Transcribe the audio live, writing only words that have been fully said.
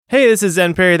Hey, this is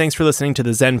Zen Perry. Thanks for listening to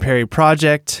the Zen Perry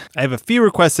Project. I have a few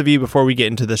requests of you before we get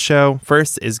into the show.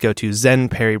 First is go to Zen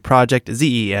Perry Project,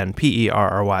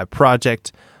 ZenPerry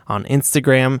Project on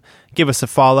Instagram. Give us a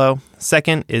follow.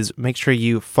 Second is make sure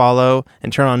you follow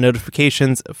and turn on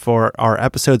notifications for our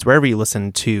episodes wherever you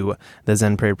listen to the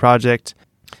Zen Perry Project.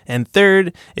 And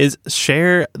third is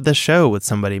share the show with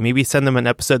somebody. Maybe send them an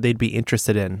episode they'd be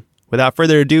interested in. Without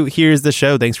further ado, here's the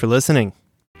show. Thanks for listening.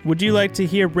 Would you like to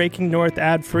hear Breaking North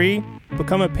ad-free?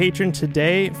 Become a patron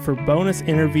today for bonus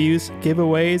interviews,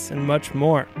 giveaways, and much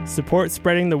more. Support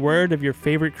spreading the word of your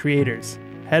favorite creators.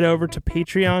 Head over to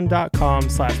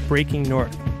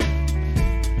patreon.com/breakingnorth.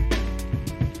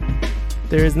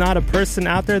 There is not a person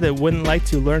out there that wouldn't like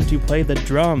to learn to play the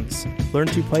drums. Learn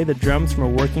to play the drums from a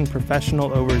working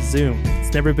professional over Zoom.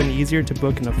 It's never been easier to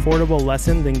book an affordable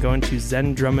lesson than going to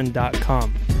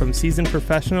zendrummond.com. From seasoned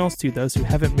professionals to those who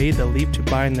haven't made the leap to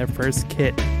buying their first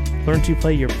kit. Learn to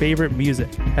play your favorite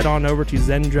music. Head on over to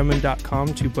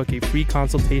zendrummond.com to book a free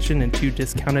consultation and 2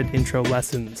 discounted intro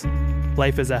lessons.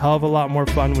 Life is a hell of a lot more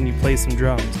fun when you play some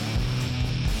drums.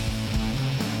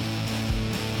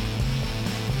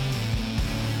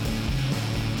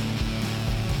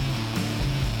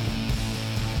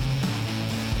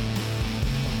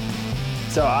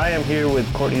 So I am here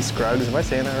with Courtney Scruggs. Am I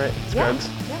saying that right? Scruggs?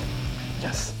 Yeah.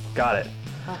 Yes, got it.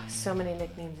 Oh, so many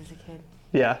nicknames as a kid.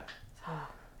 Yeah.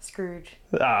 Scrooge.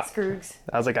 Scroogs.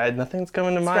 I was like, nothing's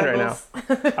coming to mind right now.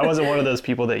 I wasn't one of those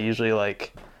people that usually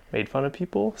made fun of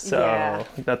people, so yeah.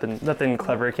 nothing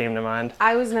clever came to mind.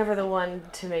 I was never the one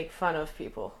to make fun of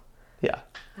people. Yeah.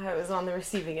 I was on the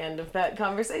receiving end of that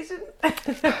conversation. Yeah,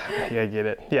 I get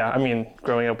it. Yeah, I mean,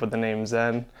 growing up with the name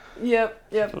Zen. Yep.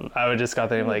 I would just got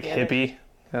the name Hippie.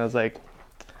 And I was like,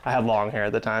 I had long hair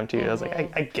at the time too. I was like,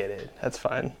 I get it. That's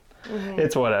fine.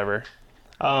 It's whatever.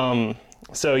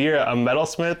 So you're a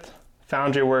metalsmith,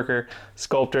 foundry worker,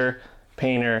 sculptor,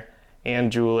 painter, and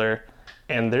jeweler.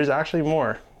 And there's actually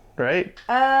more, right?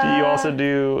 Do you also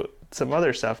do some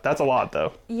other stuff? That's a lot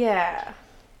though. Yeah.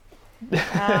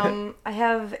 I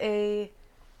have a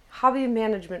hobby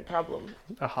management problem.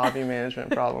 A hobby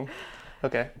management problem.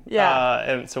 Okay. Yeah.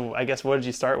 And so I guess what did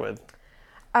you start with?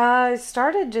 I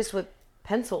started just with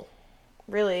pencil,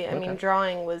 really. I mean,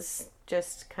 drawing was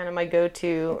just kind of my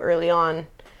go-to early on.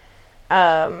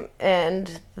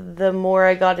 And the more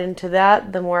I got into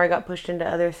that, the more I got pushed into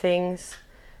other things.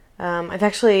 I've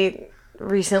actually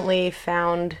recently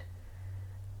found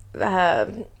a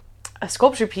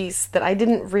sculpture piece that I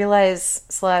didn't realize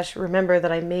 / remember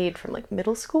that I made from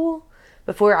middle school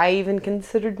before I even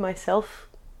considered myself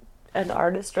an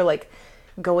artist or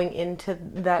going into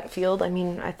that field. I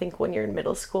mean, I think when you're in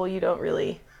middle school, you don't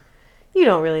really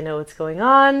know what's going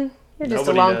on. You're just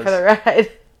along for the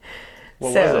ride.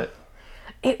 What was it?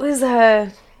 It was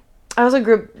I was a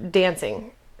group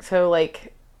dancing. So I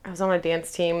was on a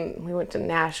dance team. We went to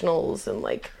nationals and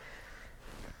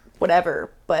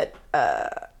whatever. But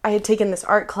I had taken this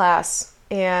art class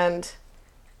and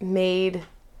made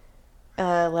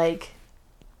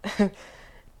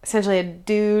essentially a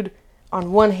dude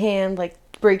on one hand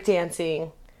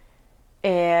breakdancing,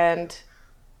 and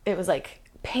it was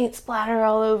paint splatter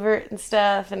all over it and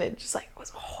stuff, and it just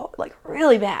was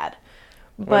really bad.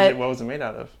 But what was it made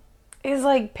out of? It was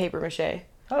paper mache.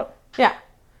 Oh. Yeah.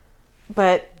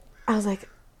 But I was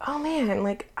oh man,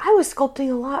 I was sculpting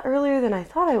a lot earlier than I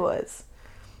thought I was.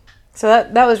 So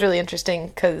that was really interesting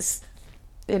because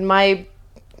in my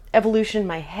evolution,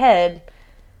 my head,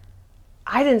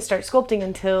 I didn't start sculpting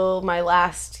until my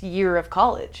last year of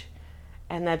college.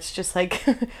 And that's just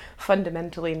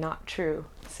fundamentally not true.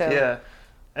 So yeah.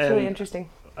 It's really interesting.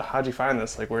 How'd you find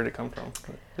this? Where did it come from?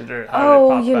 How did it pop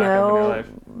back up in your life?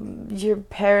 Your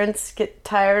parents get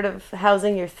tired of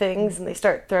housing your things and they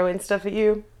start throwing stuff at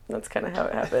you. That's kind of how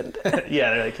it happened.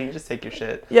 Yeah, they're can you just take your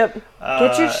shit? Yep.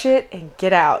 Get your shit and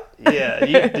get out.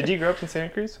 Yeah. Did you grow up in Santa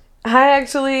Cruz? I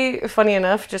actually, funny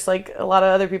enough, just like a lot of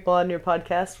other people on your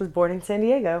podcast, was born in San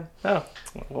Diego. Oh,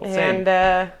 well, same.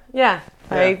 And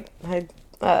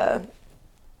I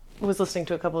was listening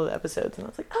to a couple of episodes and I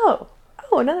was like, oh,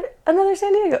 another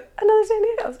San Diego. I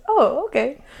was, oh,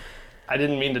 okay. I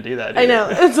didn't mean to do that either. I know,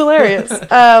 it's hilarious.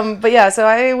 But yeah, so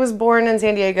I was born in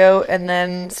San Diego and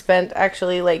then spent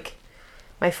actually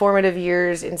my formative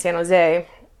years in San Jose.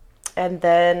 And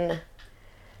then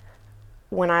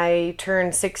when I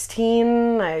turned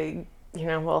 16,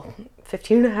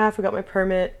 15 and a half, I got my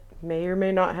permit. May or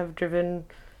may not have driven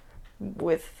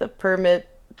with the permit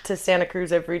to Santa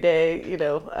Cruz every day,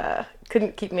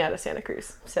 couldn't keep me out of Santa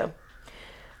Cruz. So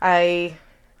I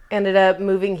ended up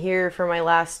moving here for my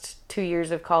last 2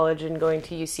 years of college and going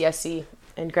to UCSC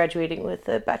and graduating with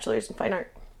a bachelor's in fine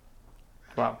art.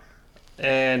 Wow.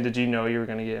 And did you know you were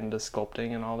going to get into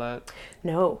sculpting and all that?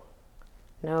 No.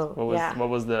 What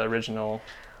was the original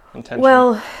intention?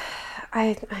 Well,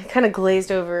 I kind of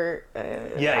glazed over.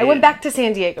 I went back to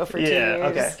San Diego for 2 years.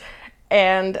 Okay.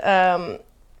 And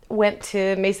went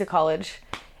to Mesa College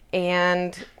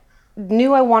and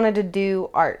knew I wanted to do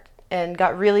art and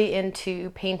got really into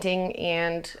painting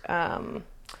and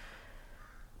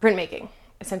printmaking.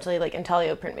 Essentially like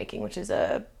intaglio printmaking, which is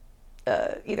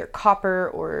either copper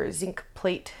or zinc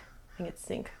plate. I think it's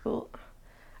zinc.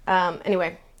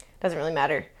 Anyway, doesn't really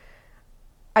matter.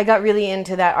 I got really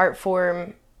into that art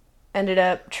form, ended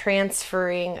up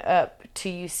transferring up to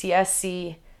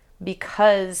UCSC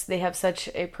because they have such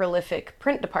a prolific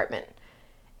print department.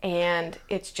 And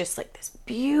it's just like this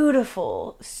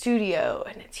beautiful studio,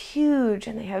 and it's huge,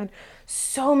 and they have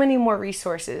so many more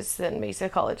resources than Mesa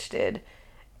College did.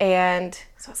 And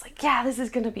so I was like, yeah, this is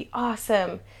going to be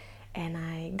awesome. And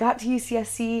I got to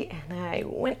UCSC and I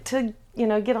went to,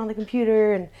 get on the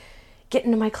computer and get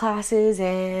into my classes,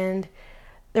 and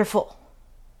they're full.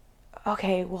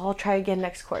 Okay, well, I'll try again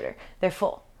next quarter. They're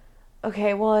full.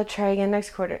 Okay, well, I'll try again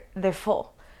next quarter. They're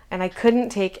full. And I couldn't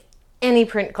take any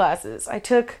print classes. I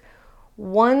took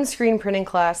one screen printing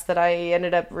class that I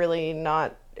ended up really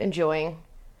not enjoying.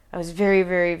 I was very,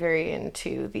 very, very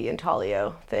into the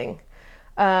intaglio thing.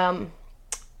 And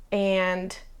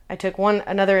I took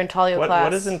another intaglio class. What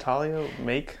does intaglio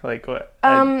make? Like what?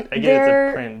 I get it's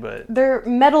a print, but they're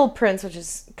metal prints, which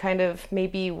is kind of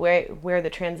maybe where the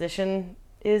transition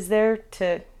is there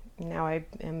to now I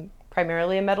am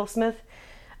primarily a metalsmith.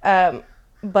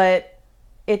 But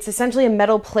it's essentially a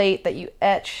metal plate that you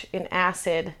etch in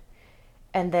acid,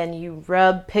 and then you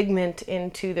rub pigment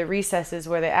into the recesses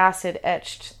where the acid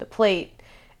etched the plate,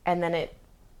 and then it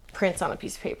prints on a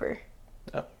piece of paper.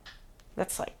 Oh.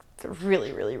 That's like the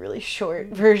really, really, really short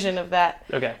version of that.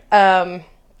 Okay.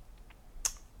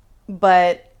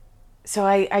 But so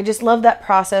I just loved that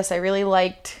process. I really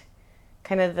liked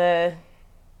kind of the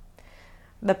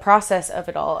process of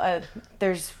it all.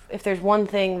 If there's one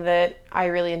thing that I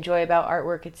really enjoy about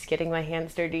artwork, it's getting my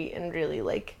hands dirty and really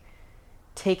like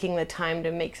taking the time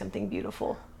to make something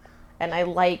beautiful. And I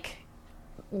like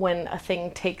when a thing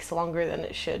takes longer than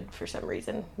it should for some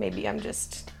reason. Maybe I'm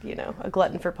just, a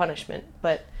glutton for punishment,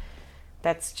 but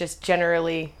that's just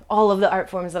generally all of the art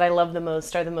forms that I love the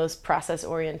most are the most process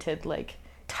oriented, like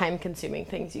time consuming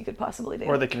things you could possibly do.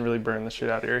 Or they can really burn the shit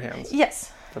out of your hands.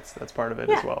 Yes. That's part of it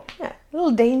as well. Yeah. A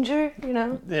little danger,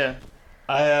 Yeah.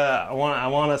 I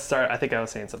want to start, I think I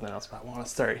was saying something else, but I want to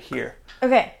start here.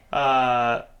 Okay.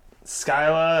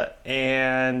 Skyla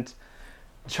and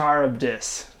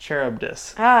Charybdis.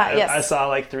 Yes. I saw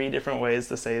like 3 different ways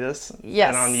to say this.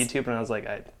 Yes. And on YouTube, and I was like,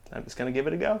 I'm just going to give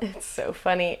it a go. It's so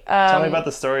funny. Tell me about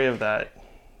the story of that.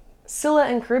 Scylla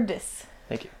and Charybdis.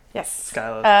 Thank you. Yes.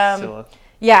 Skyla, Scylla.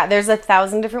 Yeah, there's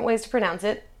 1,000 different ways to pronounce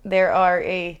it. There are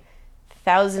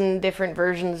 1,000 different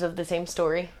versions of the same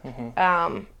story.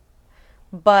 Mm-hmm.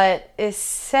 But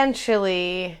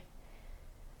essentially,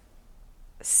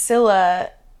 Scylla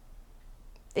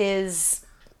is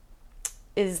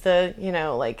the,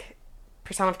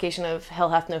 personification of hell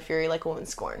hath no fury like a woman's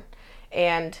scorn.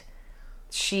 And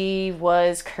she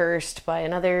was cursed by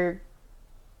another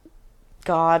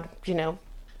god,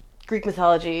 Greek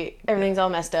mythology. Everything's all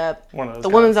messed up. One of those the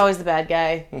guys. Woman's always the bad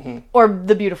guy. Mm-hmm. Or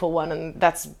the beautiful one, and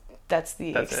that's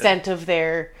the extent of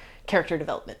their character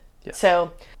development. Yes.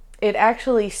 So it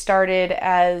actually started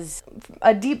as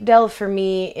a deep delve for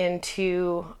me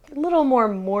into a little more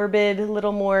morbid, a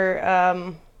little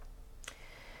more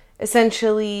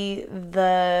essentially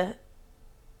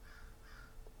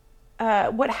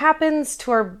what happens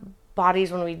to our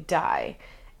bodies when we die,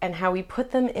 and how we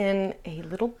put them in a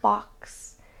little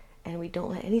box and we don't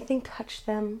let anything touch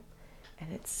them,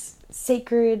 and it's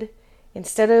sacred,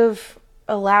 instead of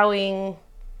allowing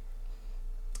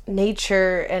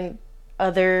nature and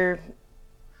other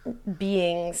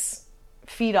beings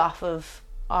feed off of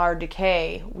our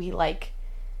decay. We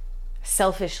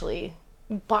selfishly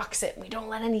box it. We don't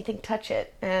let anything touch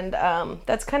it. And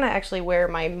that's kind of actually where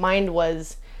my mind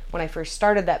was when I first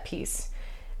started that piece.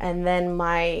 And then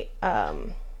my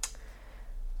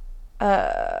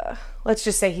let's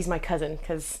just say he's my cousin,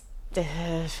 because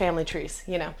family trees,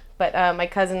 but my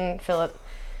cousin Philip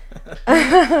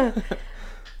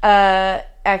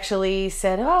actually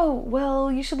said, oh,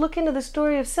 well, you should look into the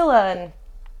story of Scylla.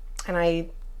 And I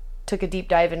took a deep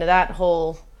dive into that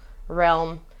whole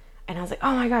realm, and I was like,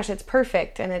 oh my gosh, it's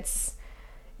perfect. And it's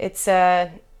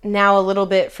now a little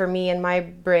bit, for me in my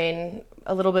brain,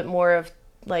 a little bit more of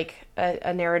like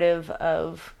a narrative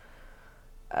of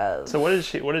So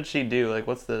what did she do? Like,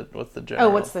 what's the general? Oh,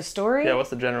 what's the story? Yeah, what's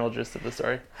the general gist of the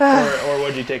story? or what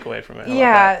did you take away from it?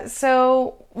 Yeah,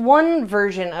 so one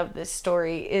version of this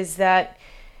story is that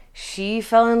she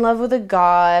fell in love with a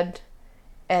god,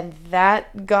 and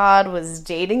that god was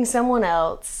dating someone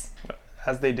else.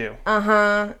 As they do.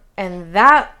 Uh-huh. And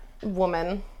that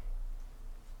woman,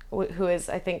 who is,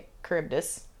 I think,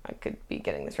 Charybdis, I could be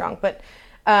getting this wrong, but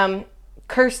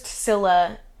cursed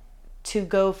Scylla to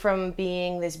go from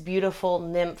being this beautiful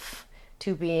nymph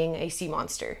to being a sea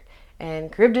monster.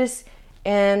 And Charybdis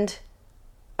and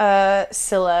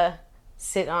Scylla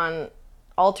sit on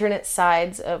alternate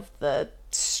sides of the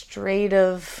Strait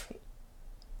of...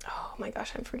 Oh my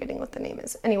gosh, I'm forgetting what the name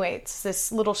is. Anyway, it's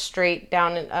this little strait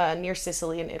down in, near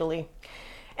Sicily in Italy.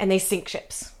 And they sink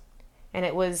ships. And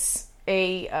it was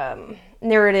a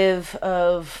narrative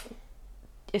of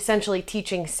essentially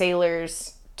teaching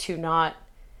sailors to not...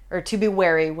 or to be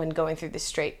wary when going through this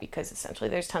strait, because essentially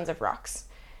there's tons of rocks.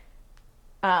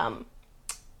 And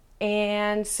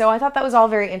so I thought that was all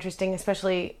very interesting,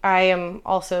 especially I am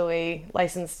also a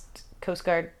licensed Coast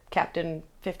Guard captain,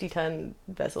 50-ton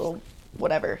vessel,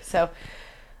 whatever. So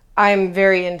I'm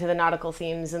very into the nautical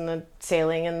themes and the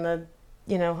sailing and the,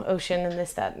 ocean and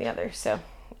this, that, and the other. So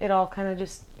it all kind of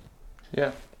just...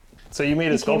 Yeah. So you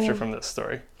made a sculpture from this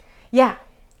story. Yeah.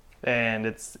 And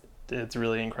it's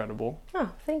really incredible.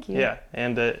 Oh, thank you. Yeah,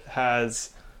 and it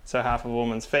has half of a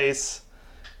woman's face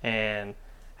and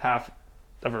half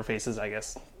of her face is, I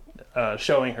guess,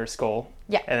 showing her skull.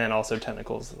 Yeah. And then also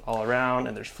tentacles all around,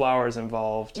 and there's flowers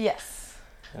involved. Yes.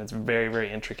 And it's very, very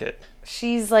intricate.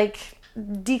 She's like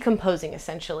decomposing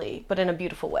essentially, but in a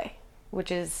beautiful way,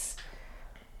 which is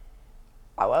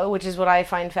what I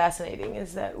find fascinating,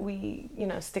 is that we,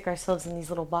 stick ourselves in these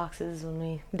little boxes when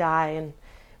we die, and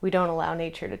we don't allow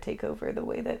nature to take over the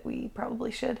way that we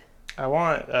probably should. I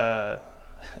want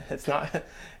it's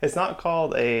not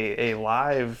called a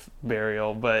live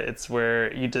burial, but it's where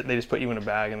they just put you in a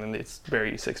bag and then they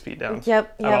bury you 6 feet down.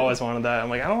 Yep. I've always wanted that. I'm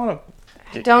like, I don't want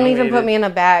to. Don't even put me in a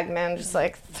bag, man. Just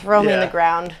like throw me in the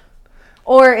ground,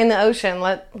 or in the ocean.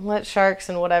 Let sharks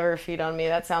and whatever feed on me.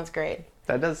 That sounds great.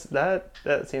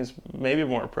 That seems maybe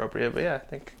more appropriate, but yeah, I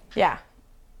think. Yeah.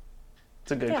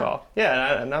 It's a good call.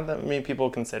 Yeah, not that many people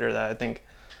consider that. I think,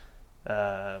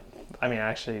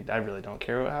 actually, I really don't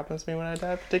care what happens to me when I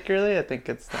die, particularly. I think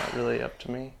it's not really up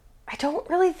to me. I don't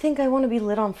really think I want to be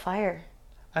lit on fire.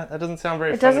 That doesn't sound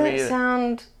very fun to me. It doesn't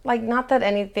sound like, not that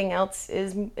anything else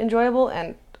is enjoyable,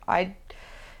 and I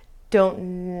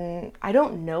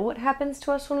don't know what happens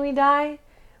to us when we die,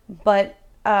 but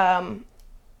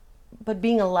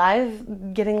being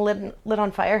alive, getting lit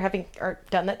on fire, having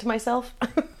done that to myself,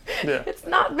 it's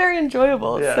not very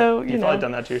enjoyable. Yeah. So You've probably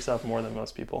done that to yourself more than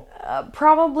most people.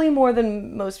 Probably more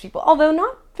than most people, although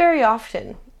not very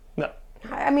often. No.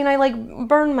 I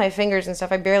burn my fingers and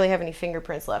stuff. I barely have any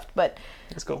fingerprints left, but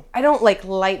that's cool. I don't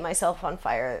light myself on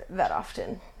fire that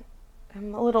often.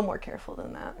 I'm a little more careful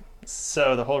than that.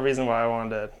 So the whole reason why I wanted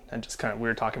to, and just kind of, we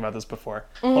were talking about this before,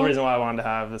 the whole reason why I wanted to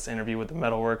have this interview with a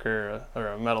metal worker or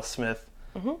a metalsmith,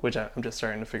 which I'm just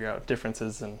starting to figure out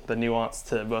differences and the nuance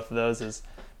to both of those, is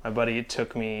my buddy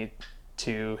took me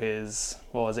to his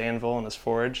anvil and his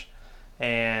forge,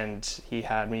 and he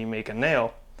had me make a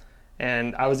nail.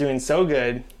 And I was doing so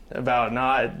good about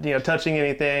not, touching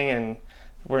anything, and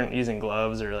weren't using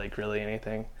gloves or really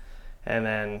anything. And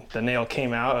then the nail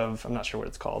came out of, I'm not sure what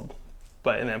it's called,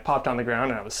 and then it popped on the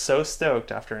ground, and I was so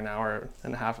stoked after an hour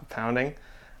and a half of pounding.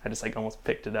 I just almost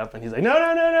picked it up, and he's like,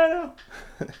 no.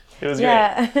 It was great.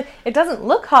 Yeah, it doesn't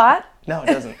look hot. No, it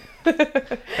doesn't.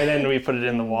 And then we put it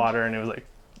in the water, and it was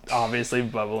obviously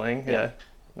bubbling. Yeah.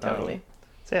 Totally.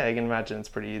 So yeah, I can imagine it's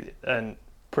pretty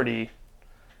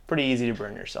easy to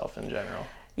burn yourself in general.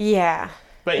 Yeah.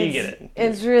 But you get it.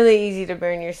 It's really easy to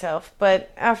burn yourself,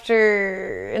 but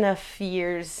after enough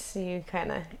years, you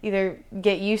kind of either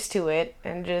get used to it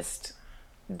and just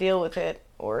deal with it,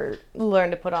 or learn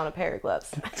to put on a pair of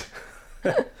gloves.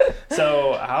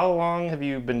 So how long have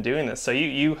you been doing this? So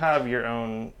you have your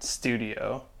own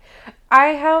studio. I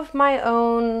have my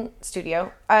own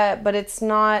studio, but it's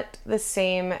not the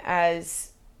same as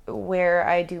where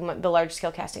I do the large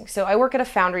scale casting. So I work at a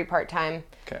foundry part-time,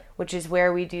 which is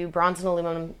where we do bronze and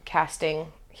aluminum casting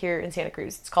here in Santa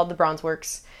Cruz. It's called the Bronze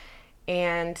Works.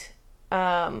 And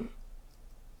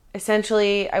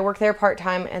essentially I work there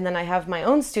part-time, and then I have my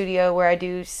own studio where I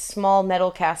do small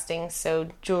metal casting, so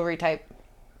jewelry type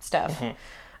stuff.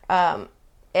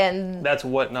 And that's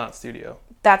Whatnot Studio.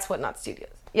 That's Whatnot Studios.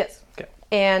 Yes. Okay.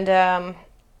 And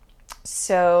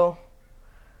so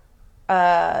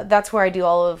that's where I do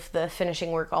all of the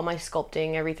finishing work, all my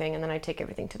sculpting, everything, and then I take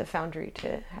everything to the foundry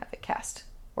to have it cast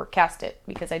it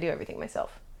because I do everything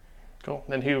myself. Cool.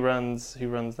 Then who runs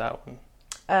that one?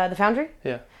 The foundry?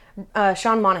 Yeah.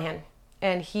 Sean Monahan,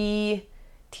 and he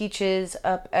teaches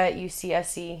up at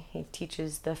UCSC. He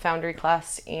teaches the foundry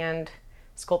class and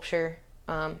sculpture,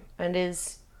 and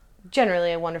is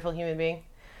generally a wonderful human being.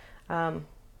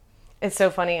 It's so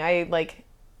funny. When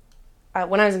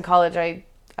I was in college,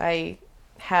 I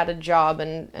had a job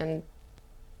and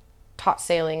taught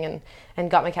sailing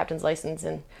and got my captain's license,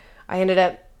 and I ended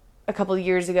up a couple of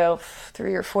years ago,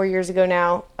 3 or 4 years ago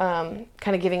now,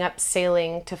 kind of giving up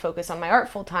sailing to focus on my art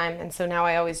full time. And so now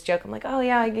I always joke, I'm like, oh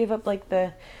yeah, I gave up like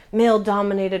the male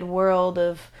dominated world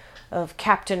of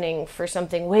captaining for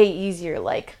something way easier,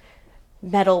 like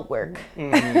metal work.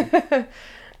 Mm-hmm.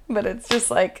 But it's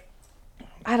just like,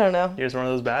 I don't know. You're just one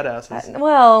of those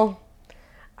badasses.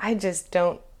 I just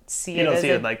don't see it as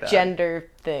a gender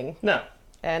thing. No.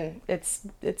 And it's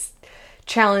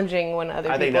challenging when other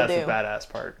people do. I think that's the badass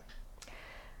part.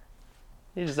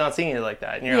 You're just not seeing it like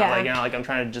that. And you're not like, I'm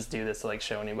trying to just do this to like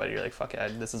show anybody. You're like, fuck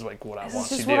it, this is like what I want to do.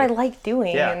 This is just what I like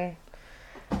doing. Yeah.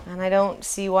 And I don't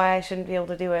see why I shouldn't be able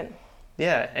to do it.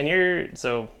 Yeah. And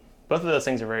so both of those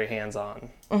things are very hands-on.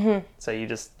 Mm-hmm. So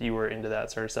you were into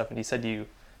that sort of stuff. And you said you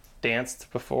danced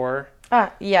before?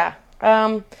 Yeah.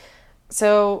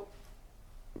 So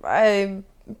I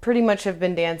pretty much have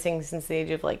been dancing since the age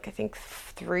of like, I think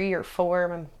 3 or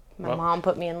 4. My mom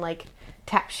put me in like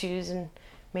tap shoes and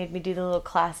made me do the little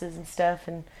classes and stuff,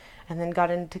 and then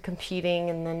got into competing,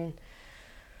 and then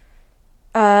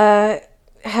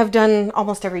have done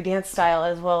almost every dance style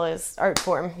as well as art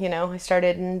form. You know, I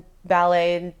started in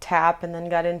ballet and tap, and then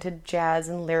got into jazz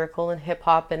and lyrical and hip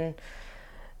hop, and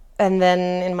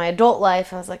then in my adult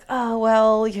life I was like, oh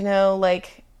well, you know,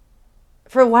 like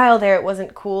for a while there it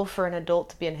wasn't cool for an adult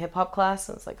to be in hip hop class.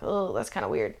 I was like, oh, that's kind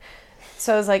of weird.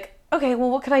 So I was like, okay, well,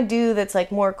 what can I do that's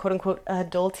like more quote unquote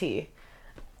adulty?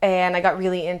 And I got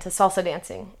really into salsa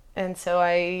dancing. And so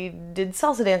I did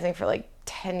salsa dancing for like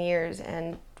 10 years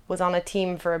and was on a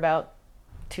team for about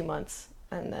 2 months,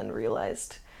 and then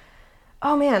realized,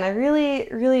 oh man, I really,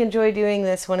 really enjoy doing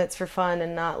this when it's for fun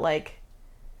and not like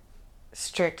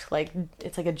strict, like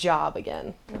it's like a job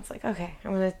again. And it's like, okay,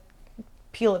 I'm going to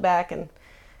peel it back and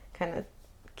kind of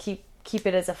keep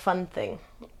it as a fun thing.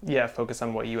 Yeah, focus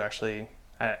on what you actually,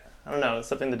 I don't know, it's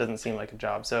something that doesn't seem like a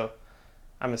job. So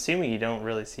I'm assuming you don't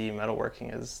really see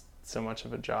metalworking as so much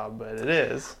of a job, but it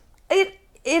is. It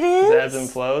is. It ebbs and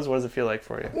flows. What does it feel like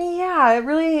for you? Yeah, it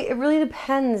really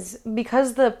depends,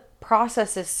 because the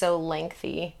process is so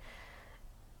lengthy.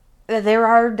 There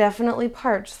are definitely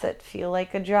parts that feel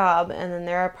like a job, and then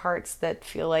there are parts that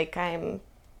feel like I'm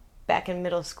back in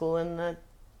middle school in the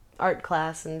art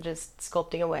class and just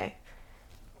sculpting away.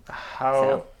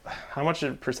 How much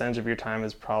a percentage of your time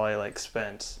is probably like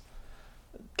spent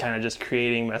kind of just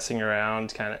creating, messing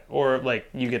around, kind of, or like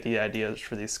you get the ideas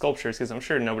for these sculptures? Because I'm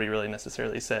sure nobody really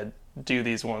necessarily said do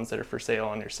these ones that are for sale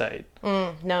on your site.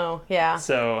 No, yeah.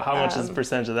 So how much is the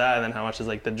percentage of that, and then how much is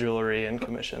like the jewelry and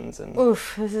commissions? And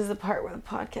oof, this is the part where the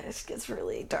podcast gets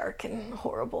really dark and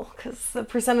horrible, because the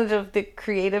percentage of the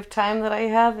creative time that I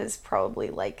have is probably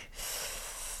like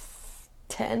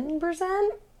 10%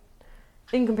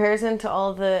 in comparison to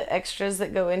all the extras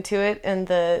that go into it, and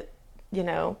the, you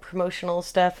know, promotional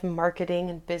stuff and marketing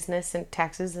and business and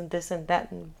taxes and this and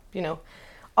that, and, you know,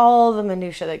 all the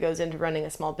minutia that goes into running a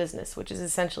small business, which is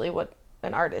essentially what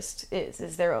an artist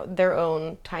is their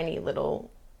own tiny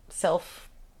little self-made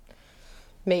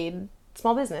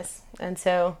small business. And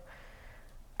so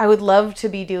I would love to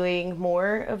be doing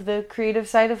more of the creative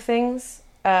side of things.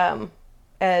 And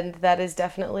that is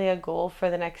definitely a goal for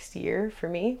the next year for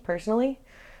me personally.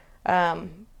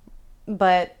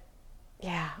 But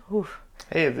yeah, oof.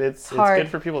 Hey, it's good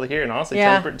for people to hear, and honestly,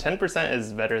 10%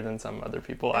 is better than some other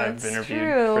people I've interviewed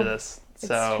for this.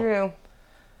 So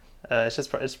it's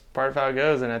true. It's part of how it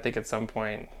goes, and I think at some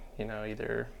point, you know,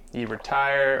 either you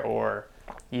retire or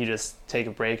you just take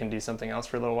a break and do something else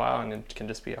for a little while, and it can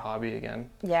just be a hobby again.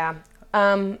 Yeah,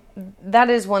 that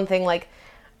is one thing. Like,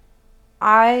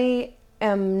 I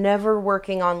am never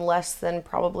working on less than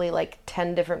probably like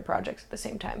 10 different projects at the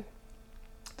same time.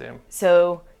 Damn.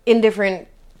 So in different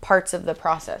parts of the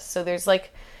process. So there's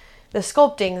like the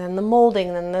sculpting, then the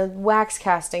molding, then the wax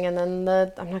casting, and then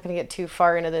I'm not going to get too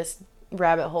far into this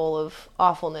rabbit hole of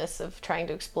awfulness of trying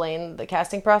to explain the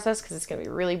casting process because it's going to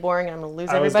be really boring and I'm going to lose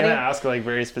everybody. I was going to ask like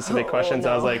very specific questions.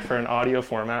 No. I was like, for an audio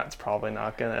format, it's probably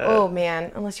not going to... Oh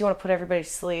man, unless you want to put everybody to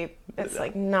sleep, it's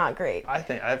like not great. I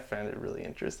found it really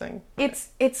interesting.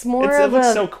 It's more of it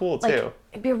looks so cool too. Like,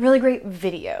 it'd be a really great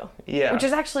video. Yeah. Which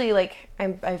is actually like,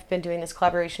 I've been doing this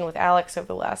collaboration with Alex over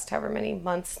the last however many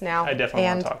months now. I definitely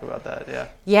want to talk about that, yeah.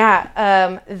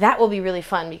 Yeah, that will be really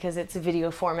fun because it's a video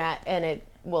format and it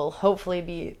will hopefully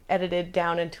be edited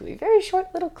down into a very short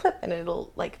little clip and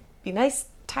it'll like be nice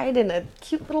tied in a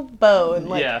cute little bow and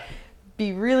like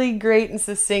be really great and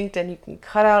succinct and you can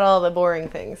cut out all the boring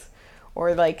things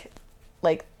or like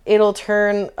it'll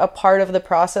turn a part of the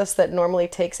process that normally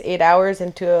takes 8 hours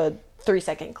into a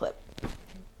 3-second clip,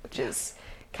 which is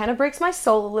kind of breaks my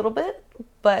soul a little bit,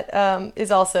 but is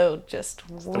also just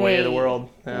the way of the world.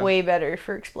 Yeah. Way better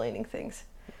for explaining things.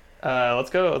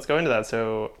 Let's go into that.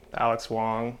 So Alex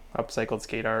Wong, Upcycled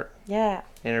Skate Art. Yeah.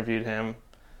 Interviewed him.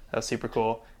 That was super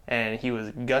cool. And he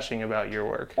was gushing about your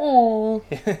work. Oh.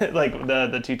 Like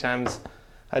the 2 times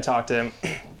I talked to him,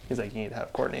 he's like, you need to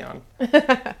have Courtney on.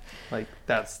 Like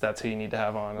that's who you need to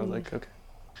have on. I was like, okay.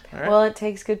 All right. Well, it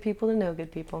takes good people to know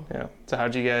good people. Yeah. So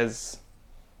how'd you guys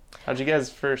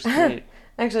first meet?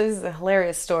 Actually, this is a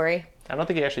hilarious story. I don't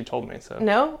think he actually told me, so.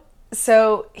 No?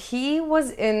 So he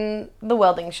was in the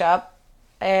welding shop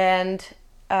and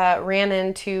ran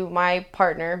into my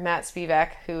partner, Matt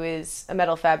Spivak, who is a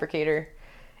metal fabricator,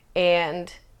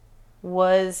 and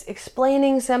was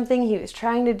explaining something he was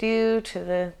trying to do to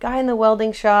the guy in the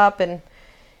welding shop and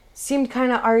seemed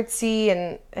kind of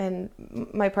artsy and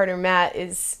my partner Matt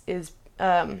is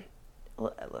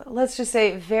let's just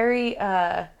say very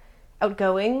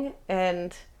outgoing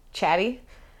and chatty,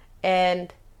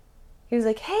 and he was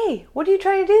like, hey, what are you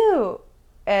trying to do?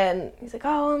 And he's like,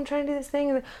 oh, I'm trying to do this thing.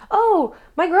 And, oh,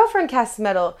 my girlfriend casts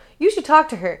metal. You should talk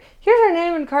to her. Here's her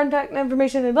name and contact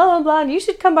information and blah, blah, blah. And you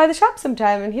should come by the shop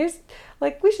sometime. And here's,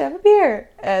 like, we should have a beer.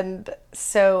 And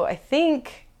so I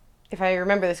think, if I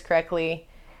remember this correctly,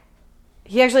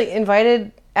 he actually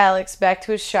invited Alex back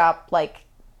to his shop, like,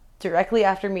 directly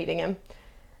after meeting him.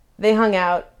 They hung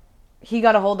out. He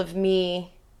got a hold of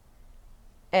me.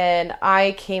 And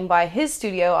I came by his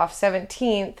studio off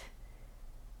 17th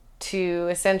to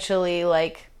essentially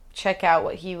like check out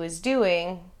what he was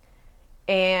doing,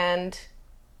 and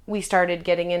we started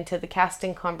getting into the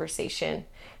casting conversation.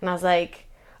 And I was like,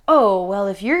 oh, well,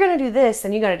 if you're gonna do this,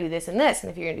 then you gotta do this and this,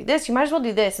 and if you're gonna do this, you might as well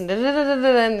do this, and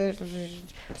and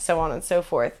so on and so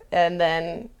forth. And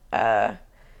then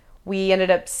we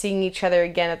ended up seeing each other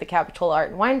again at the Capitol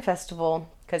Art and Wine Festival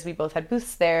because we both had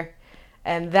booths there.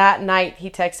 And that night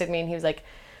he texted me and he was like,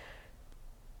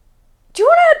 do you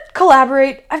want to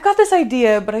collaborate? I've got this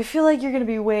idea, but I feel like you're going to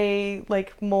be way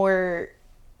like more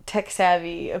tech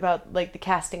savvy about like the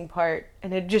casting part,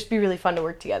 and it'd just be really fun to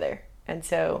work together. And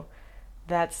so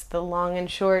that's the long and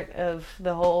short of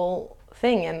the whole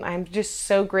thing. And I'm just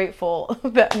so grateful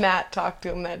that Matt talked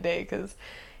to him that day because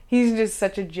he's just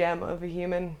such a gem of a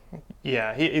human.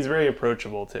 Yeah, he's very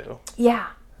approachable too. Yeah.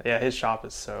 Yeah, his shop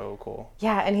is so cool.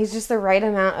 Yeah, and he's just the right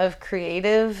amount of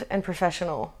creative and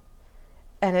professional.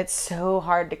 And it's so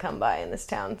hard to come by in this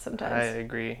town sometimes. I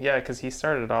agree. Yeah, because he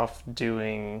started off he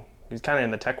was kind of in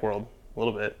the tech world a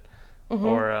little bit. Mm-hmm.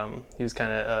 Or he was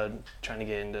kind of trying to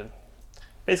get into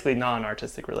basically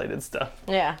non-artistic related stuff.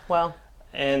 Yeah, well.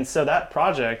 And so that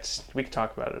project, we could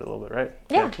talk about it a little bit, right?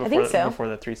 Yeah, I think so. Before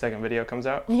the 3-second video comes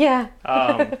out. Yeah.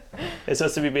 It's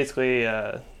supposed to be basically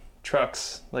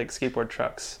trucks, like skateboard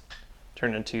trucks,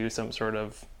 turned into some sort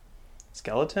of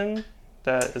skeleton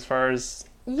that as far as...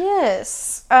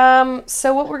 Yes.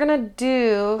 So what we're going to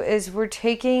do is we're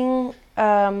taking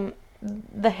the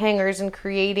hangers and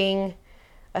creating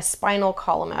a spinal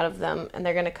column out of them, and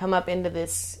they're going to come up into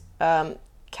this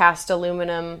cast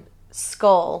aluminum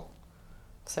skull.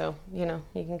 So, you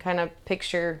can kind of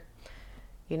picture,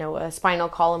 a spinal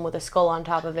column with a skull on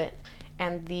top of it.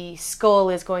 And the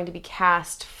skull is going to be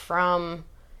cast from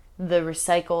the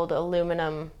recycled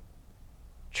aluminum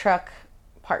truck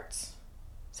parts.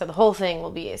 So the whole thing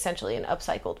will be essentially an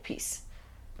upcycled piece.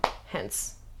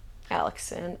 Hence,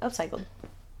 Alex and Upcycled.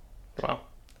 Wow.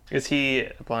 Is he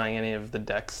applying any of the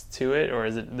decks to it, or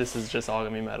this is just all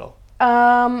gonna be metal?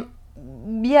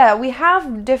 Yeah, we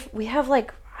have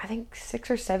like I think 6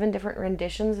 or 7 different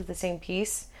renditions of the same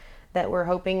piece that we're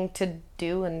hoping to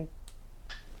do and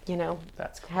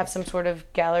That's cool. Have some sort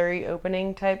of gallery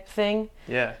opening type thing.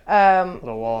 Yeah.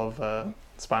 Little wall of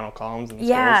spinal columns and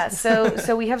yeah, skulls.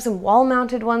 so we have some wall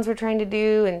mounted ones we're trying to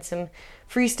do, and some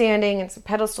freestanding and some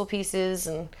pedestal pieces,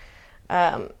 and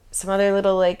some other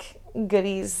little like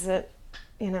goodies that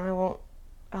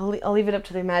I I'll leave it up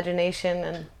to the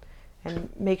imagination and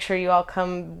make sure you all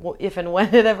come if and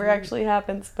when it ever actually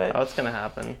happens. But oh, it's gonna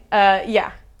happen.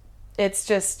 Yeah, it's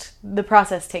just the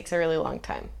process takes a really long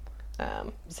time.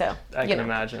 So I can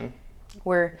imagine.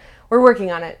 We're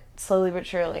working on it slowly but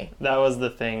surely. That was the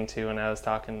thing too when I was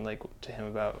talking like to him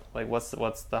about like what's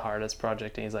the hardest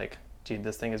project, and he's like, "Dude,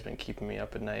 this thing has been keeping me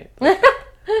up at night." Like,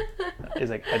 he's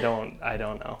like, I don't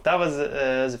know. That was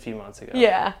it was a few months ago.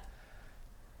 Yeah.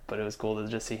 But it was cool to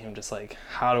just see him just like,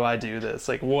 how do I do this?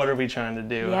 Like, what are we trying to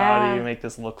do? Yeah. How do you make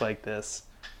this look like this?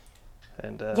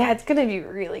 And yeah, it's gonna be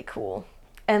really cool,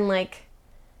 and like,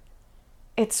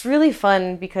 it's really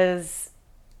fun because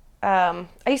I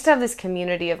used to have this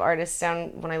community of artists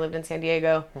down when I lived in San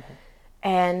Diego,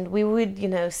 and we would,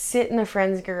 sit in a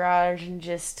friend's garage and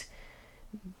just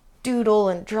doodle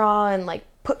and draw and like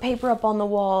put paper up on the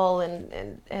wall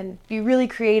and be really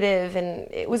creative,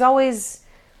 and it was always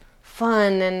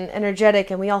fun and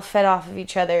energetic, and we all fed off of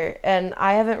each other. And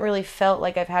I haven't really felt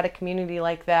like I've had a community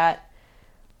like that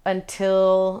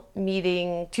until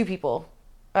meeting two people,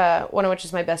 one of which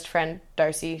is my best friend,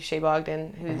 Darcy Shea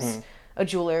Bogdan, who's a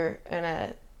jeweler and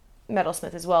a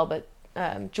metalsmith as well, but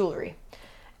jewelry,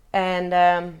 and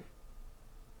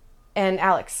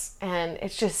Alex. And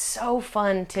it's just so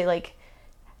fun to like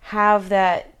have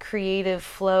that creative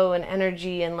flow and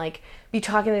energy and like be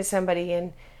talking to somebody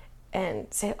and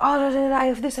say, oh, da, da, da, I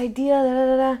have this idea, da, da,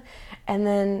 da, da. And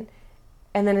then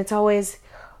it's always,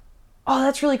 oh,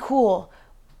 that's really cool,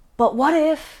 but what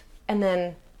if, and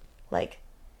then like,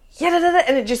 yeah, da, da, da,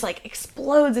 and it just like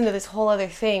explodes into this whole other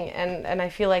thing. And I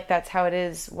feel like that's how it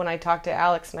is when I talk to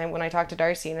Alex and when I talk to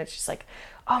Darcy, and it's just like,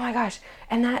 oh my gosh,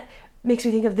 and that makes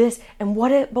me think of this, and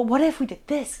what if we did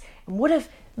this, and what if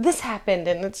this happened?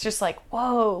 And it's just like,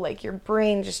 whoa, like your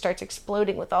brain just starts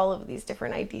exploding with all of these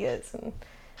different ideas,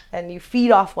 and you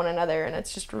feed off one another, and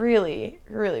it's just really,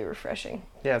 really refreshing.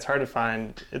 Yeah, it's hard to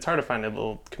find a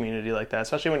little community like that,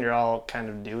 especially when you're all kind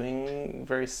of doing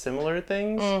very similar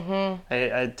things.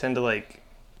 I tend to like,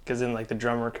 because in like the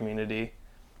drummer community,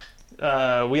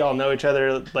 we all know each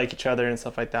other, like each other and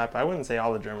stuff like that, but I wouldn't say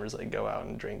all the drummers like go out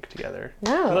and drink together.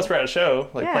 No. Unless we're at a show,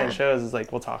 like playing shows is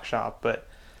like we'll talk shop, but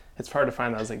it's hard to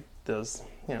find those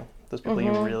people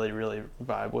you really, really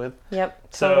vibe with. Yep.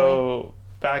 So totally.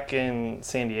 Back in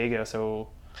San Diego, so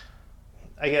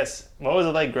I guess what was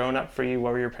it like growing up for you?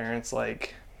 What were your parents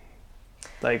like?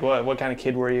 Like what kind of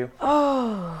kid were you?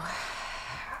 Oh,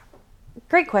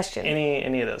 great question.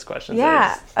 Any of those questions?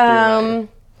 Yeah. I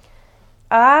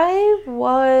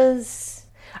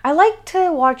like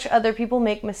to watch other people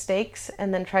make mistakes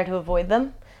and then try to avoid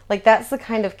them. Like that's the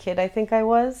kind of kid I think I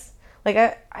was. Like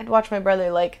I'd watch my brother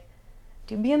like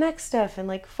do BMX stuff and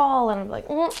like fall, and I'm like,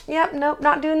 yep, nope,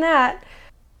 not doing that.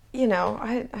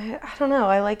 I don't know.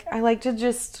 I like to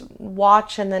just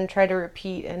watch and then try to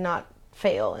repeat and not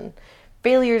fail. And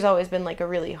failure's always been like a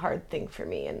really hard thing for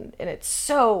me, and it's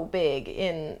so big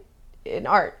in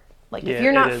art. Like if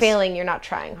you're not failing, you're not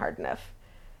trying hard enough.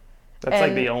 That's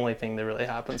like the only thing that really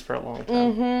happens for a long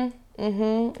time.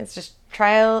 It's just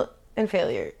trial and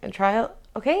failure and trial.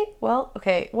 Okay, what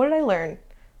did I learn?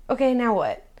 Okay, now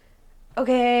what?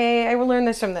 Okay, I will learn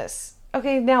this from this.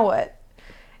 Okay, now what?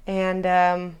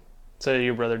 And so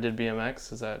your brother did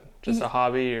BMX? Is that just a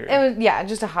hobby, or? It was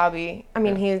just a hobby. I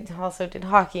mean, he also did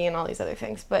hockey and all these other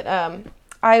things. But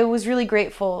I was really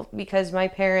grateful because my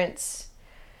parents,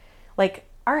 like,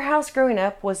 our house growing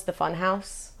up was the fun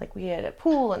house. Like, we had a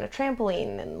pool and a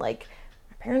trampoline, and like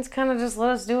my parents kind of just let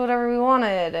us do whatever we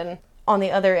wanted. And on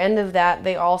the other end of that,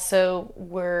 they also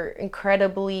were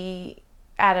incredibly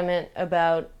adamant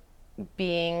about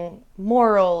being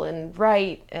moral and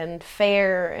right and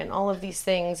fair and all of these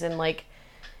things. And like,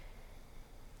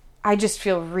 I just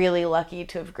feel really lucky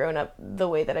to have grown up the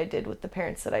way that I did with the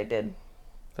parents that I did.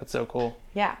 That's so cool.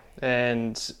 Yeah.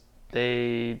 And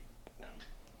were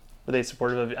they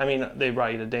supportive of you? I mean, they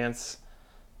brought you to dance.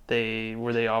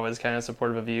 Were they always kind of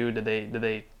supportive of you? Did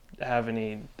they have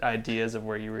any ideas of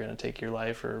where you were going to take your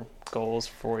life or goals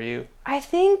for you? I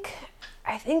think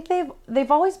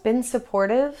they've always been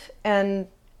supportive, and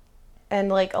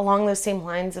like along those same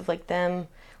lines of like them,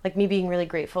 like me being really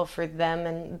grateful for them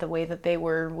and the way that they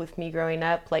were with me growing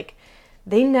up. Like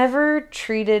they never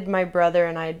treated my brother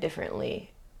and I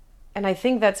differently. And I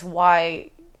think that's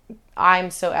why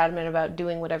I'm so adamant about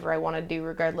doing whatever I want to do,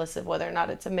 regardless of whether or not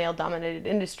it's a male-dominated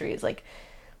industry. Is like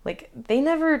they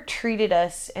never treated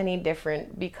us any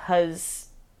different because,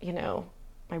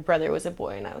 my brother was a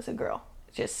boy and I was a girl.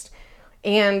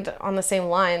 And on the same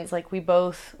lines, like we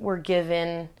both were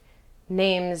given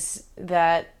names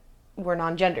that were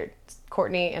non-gendered.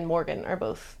 Courtney and Morgan are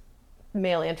both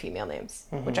male and female names,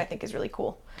 which I think is really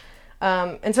cool.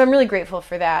 And so I'm really grateful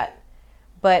for that.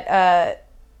 But I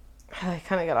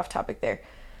kind of got off topic there.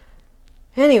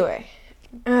 Anyway,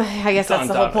 I guess that's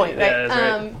the whole point, right?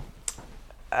 Yeah,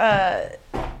 that's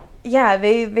right. Yeah,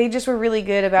 they just were really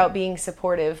good about being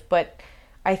supportive, but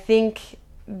I think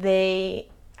they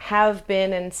have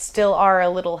been and still are a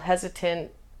little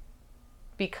hesitant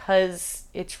because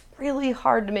it's really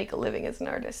hard to make a living as an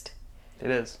artist. It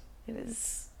is. It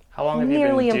is How long have you been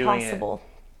nearly doing impossible.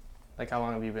 it? Like, how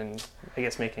long have you been, I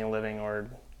guess, making a living or...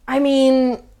 I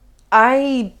mean,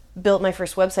 I built my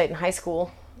first website in high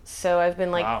school, so I've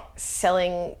been Wow.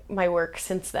 selling my work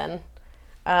since then.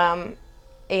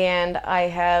 And I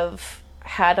have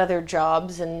had other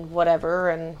jobs and whatever,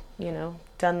 and,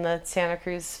 done the Santa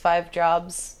Cruz 5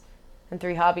 jobs and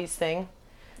 3 hobbies thing.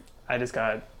 I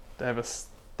have a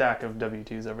stack of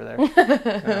W-2s over there.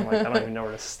 And I'm like, I don't even know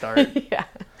where to start. Yeah.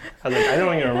 I was like, I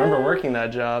don't even remember working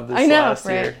that job this I know, last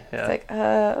right? year. Yeah. It's like,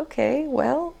 okay,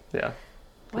 well, Yeah.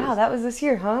 wow, that was this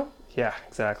year, huh? Yeah,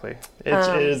 exactly. It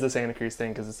is the Santa Cruz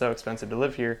thing because it's so expensive to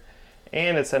live here.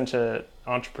 And it's such an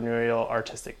entrepreneurial,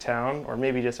 artistic town, or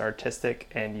maybe just artistic,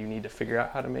 and you need to figure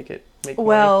out how to make money.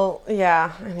 Well,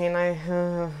 yeah. I mean, I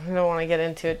don't want to get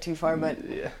into it too far, but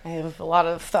Yeah. I have a lot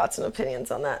of thoughts and opinions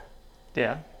on that.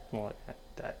 Yeah. Well,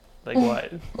 like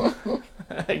what?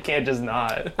 I can't just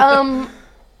not.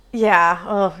 Yeah.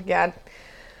 Oh, God.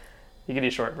 You can do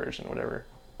a short version, whatever.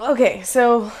 Okay,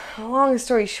 so long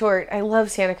story short, I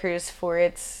love Santa Cruz for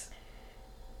its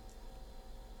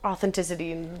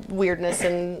authenticity and weirdness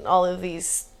and all of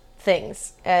these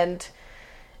things. And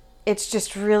it's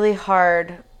just really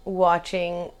hard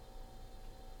watching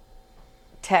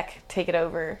tech take it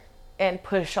over and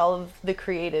push all of the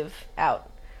creative out.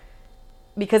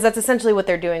 Because that's essentially what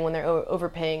they're doing when they're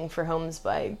overpaying for homes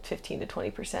by 15 to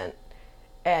 20%.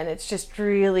 And it's just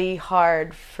really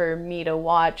hard for me to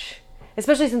watch,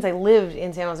 especially since I lived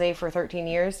in San Jose for 13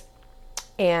 years.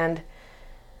 And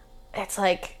it's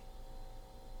like,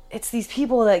 it's these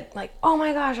people that like, oh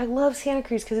my gosh, I love Santa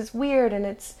Cruz because it's weird and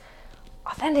it's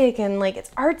authentic and like it's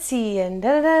artsy and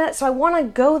da da da. So I want to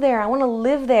go there. I want to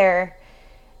live there.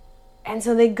 And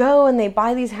so they go and they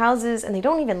buy these houses and they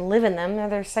don't even live in them. They're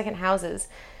their second houses.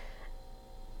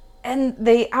 And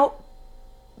they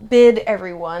outbid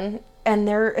everyone. And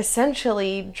they're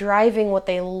essentially driving what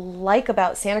they like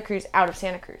about Santa Cruz out of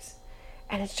Santa Cruz.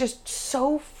 And it's just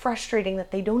so frustrating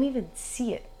that they don't even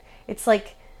see it. It's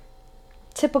like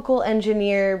typical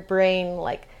engineer brain,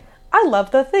 like, I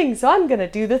love the thing, so I'm going to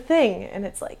do the thing. And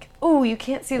it's like, oh, you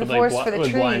can't see the forest for the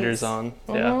trees. With blinders on,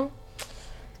 yeah.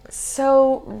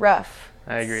 So rough.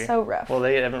 I agree. So rough. Well,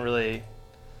 they haven't really,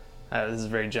 this is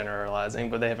very generalizing,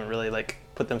 but they haven't really like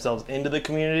put themselves into the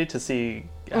community to see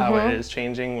how it is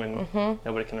changing when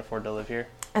nobody can afford to live here.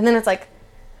 And then it's like,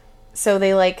 so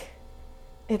they like,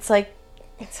 it's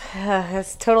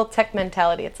total tech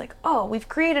mentality. It's like, oh, we've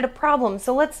created a problem,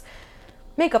 so let's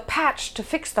make a patch to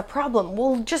fix the problem.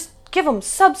 We'll just give them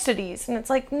subsidies. And it's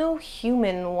like, no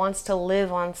human wants to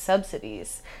live on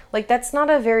subsidies. Like, that's not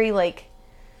a very, like,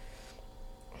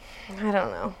 I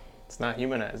don't know. It's not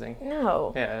humanizing.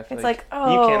 No. Yeah. It's like,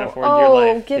 oh, you can't afford your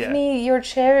life. Give me your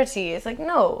charity. It's like,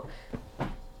 no.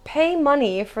 Pay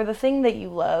money for the thing that you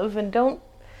love and don't...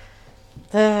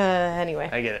 anyway.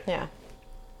 I get it. Yeah.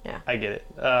 I get it.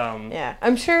 Yeah,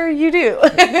 I'm sure you do.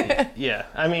 Yeah.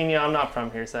 I mean, I'm not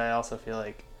from here, so I also feel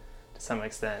like, to some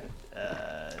extent...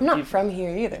 I'm not from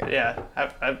here either. Yeah.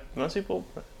 A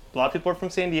lot of people are from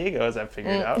San Diego, as I've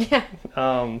figured out. Yeah.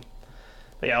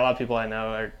 But yeah, a lot of people I know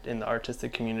are in the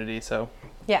artistic community, so...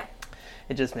 Yeah.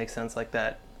 It just makes sense like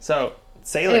that. So,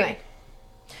 sailing. Anyway.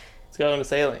 Let's go into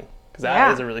sailing, because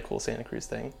that is a really cool Santa Cruz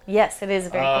thing. Yes, it is a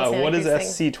very cool Santa Cruz what thing.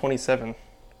 is SC-27?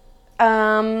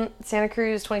 Santa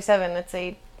Cruz 27. It's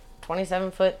a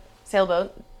 27-foot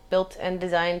sailboat built and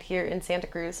designed here in Santa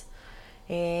Cruz.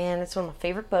 And it's one of my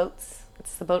favorite boats.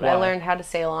 It's the boat I learned how to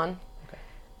sail on.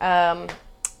 Okay.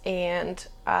 And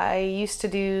I used to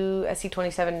do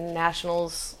SC-27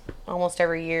 nationals almost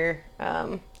every year.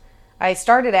 I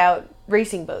started out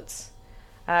racing boats.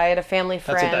 I had a family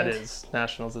friend. That's what that is.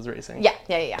 Nationals is racing.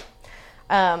 Yeah.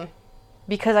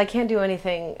 Because I can't do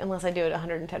anything unless I do it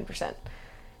 110%.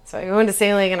 So I go into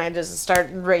sailing and I just start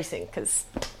racing because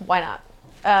why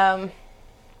not?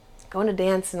 Go into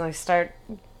dance and I start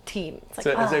team. It's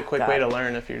like, it's a quick way to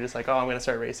learn if you're just like, oh, I'm going to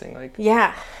start racing. Like,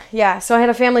 yeah. So I had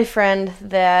a family friend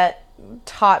that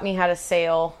taught me how to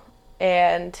sail,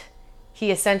 and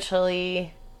he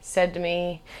essentially said to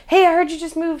me, "Hey, I heard you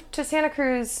just moved to Santa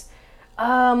Cruz.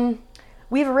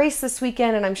 We have a race this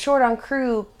weekend, and I'm short on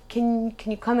crew. Can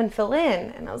you come and fill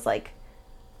in?" And I was like,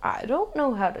 I don't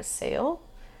know how to sail.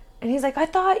 And he's like, I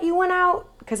thought you went out,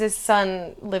 because his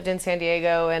son lived in San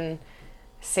Diego and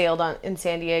sailed in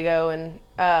San Diego, and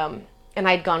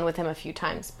I'd gone with him a few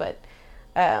times, but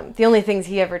the only things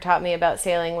he ever taught me about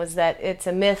sailing was that it's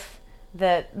a myth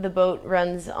that the boat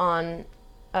runs on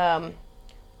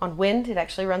wind. It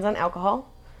actually runs on alcohol,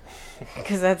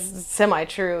 because that's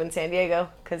semi-true in San Diego,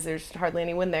 because there's hardly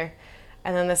any wind there.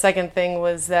 And then the second thing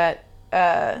was that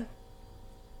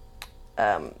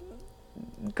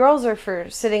girls are for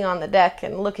sitting on the deck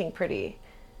and looking pretty,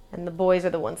 and the boys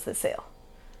are the ones that sail.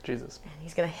 Jesus. And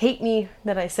he's going to hate me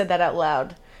that I said that out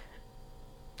loud.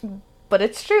 But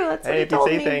it's true. That's what he told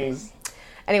me. Things.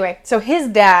 Anyway, so his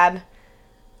dad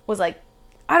was like,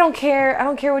 I don't care. I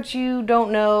don't care what you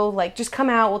don't know. Like, just come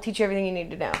out. We'll teach you everything you need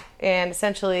to know. And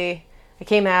essentially, I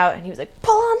came out, and he was like,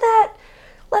 pull on that.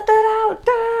 Let that out.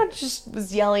 Dad. Just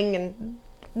was yelling,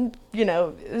 and, you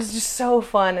know, it was just so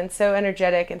fun and so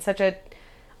energetic and such a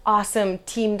awesome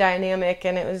team dynamic.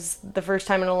 And it was the first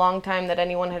time in a long time that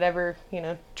anyone had ever, you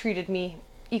know, treated me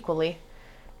equally,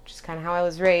 which is kind of how I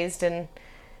was raised. And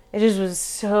it just was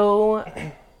so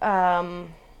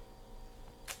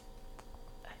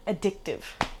addictive.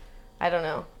 I don't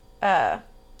know.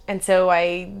 And so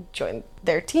I joined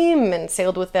their team and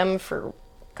sailed with them for,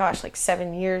 like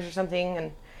 7 years or something,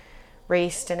 and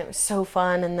raced, and it was so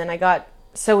fun. And then I got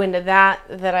so into that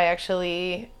I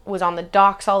actually was on the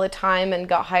docks all the time and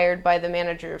got hired by the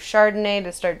manager of Chardonnay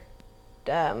to start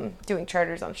doing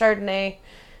charters on Chardonnay.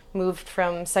 Moved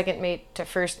from second mate to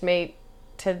first mate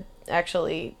to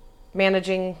actually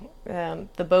managing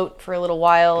the boat for a little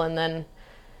while, and then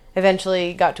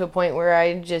eventually got to a point where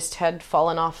I just had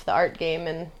fallen off the art game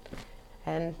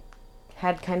and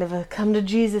had kind of a come to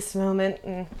Jesus moment,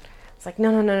 and it's like,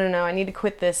 no, I need to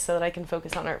quit this so that I can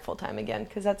focus on art full time again,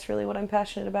 because that's really what I'm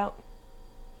passionate about.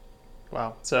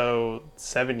 Wow. So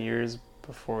 7 years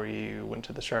before you went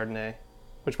to the Chardonnay,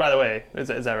 which, by the way, is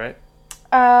that right?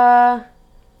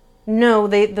 No,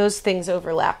 those things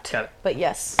overlapped. Got it. But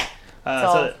yes,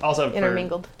 so also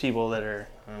intermingled. For people that are,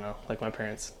 I don't know, like my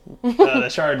parents, the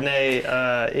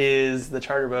Chardonnay is the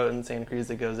charter boat in Santa Cruz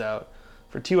that goes out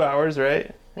for 2 hours,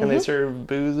 right? And they serve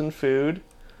booze and food.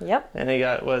 Yep. And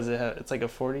it's like a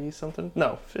 40 something?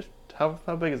 No, 50,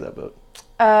 how big is that boat?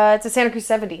 It's a Santa Cruz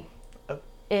 70. Oh.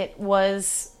 It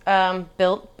was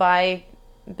built by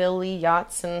Bill Lee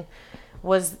Yachts and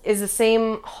is the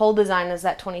same hull design as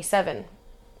that 27.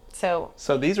 So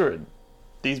these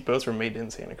boats were made in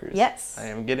Santa Cruz. Yes. I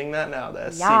am getting that now.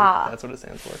 That's what it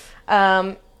stands for.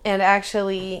 And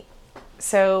actually,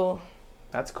 so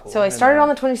that's cool. So I started on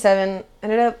the 27,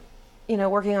 ended up,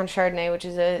 working on Chardonnay, which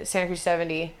is a Santa Cruz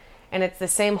 70, and it's the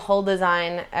same hull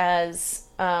design as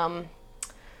the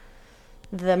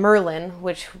Merlin,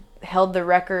 which held the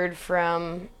record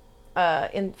from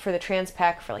for the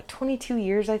Transpac for like 22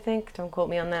 years, I think. Don't quote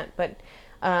me on that, but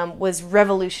was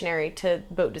revolutionary to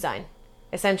boat design.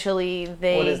 Essentially,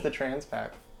 What is the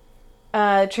Transpac?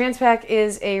 Transpac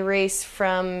is a race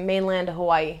from mainland to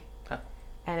Hawaii,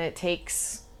 and it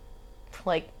takes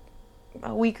like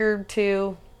a week or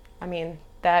two. I mean,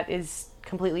 that is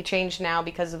completely changed now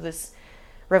because of this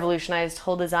revolutionized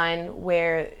hull design,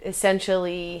 where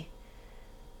essentially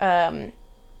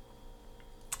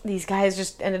these guys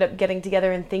just ended up getting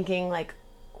together and thinking like,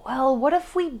 well, what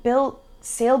if we built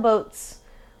sailboats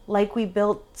like we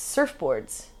built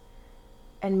surfboards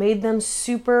and made them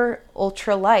super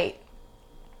ultra light?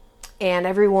 And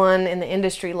everyone in the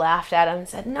industry laughed at him and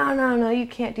said, no, you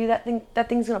can't do that thing. That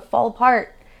thing's going to fall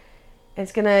apart.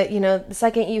 It's going to, the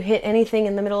second you hit anything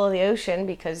in the middle of the ocean,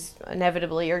 because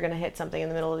inevitably you're going to hit something in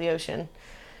the middle of the ocean,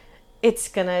 it's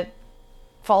going to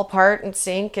fall apart and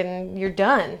sink and you're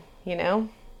done,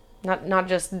 Not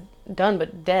just done,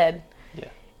 but dead. Yeah.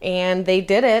 And they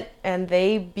did it, and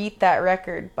they beat that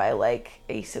record by like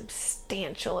a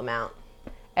substantial amount.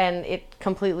 And it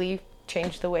completely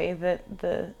changed the way that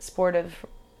the sport of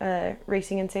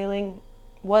racing and sailing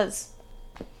was.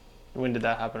 When did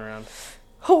that happen around?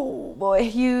 Oh boy,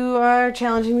 you are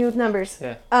challenging me with numbers.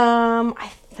 Yeah.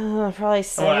 I probably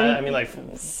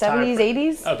 70s,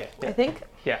 80s. Okay. Yeah. I think.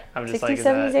 Yeah, I'm just 60s, like,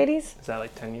 70s, 80s. Is that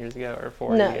like 10 years ago or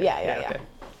 4? No, yeah. Okay.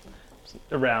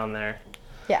 Around there.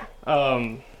 Yeah.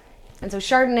 And so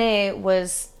Chardonnay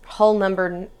was hull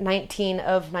number 19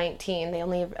 of 19. They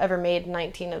only ever made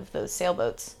 19 of those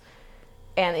sailboats.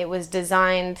 And it was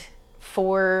designed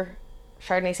for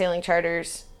Chardonnay Sailing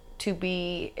Charters to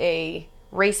be a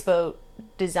race boat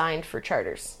designed for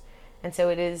charters. And so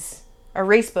it is a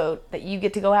race boat that you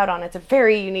get to go out on. It's a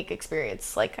very unique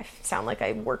experience. Like, I sound like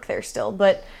I work there still,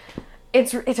 but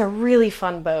it's a really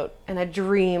fun boat and a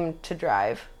dream to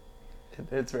drive.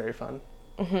 It's very fun.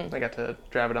 I got to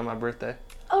drive it on my birthday.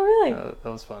 Oh, really? That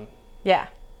was fun. Yeah.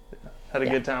 Had a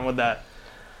good time with that.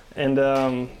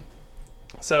 And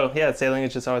so, yeah, sailing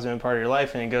has just always been part of your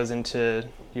life, and it goes into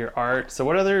your art. So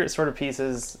what other sort of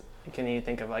pieces can you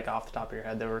think of, like, off the top of your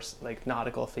head that were, like,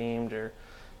 nautical themed, or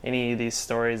any of these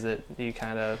stories that you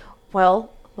kind of...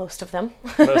 Well, most of them.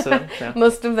 Most of them, yeah.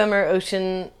 Most of them are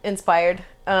ocean inspired.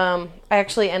 I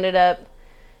actually ended up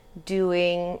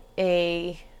doing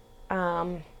a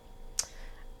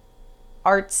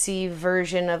artsy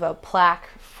version of a plaque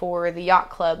for the yacht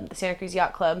club, the Santa Cruz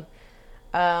Yacht Club.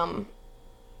 One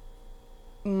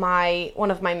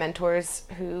of my mentors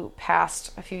who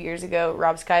passed a few years ago,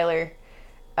 Rob Schuyler,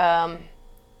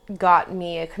 got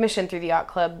me a commission through the yacht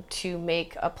club to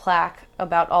make a plaque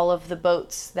about all of the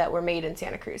boats that were made in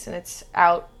Santa Cruz, and it's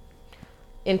out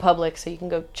in public, so you can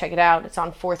go check it out. It's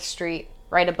on 4th Street,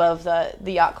 right above the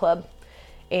yacht club.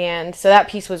 And so that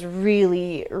piece was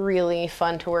really, really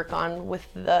fun to work on with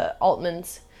the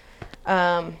Altmans.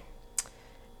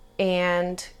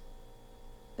 And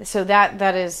so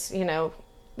that is,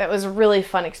 that was a really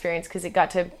fun experience because it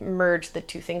got to merge the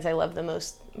two things I love the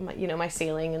most, my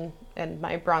sailing and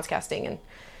my bronze casting. And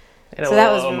so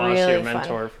that was homage really to your fun.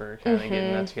 mentor for kind of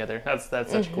getting that together. That's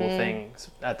such a cool thing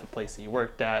at the place that you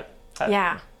worked at.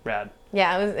 Yeah. Rad.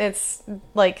 Yeah, it's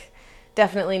like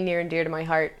definitely near and dear to my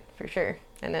heart for sure.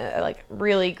 And like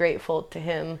really grateful to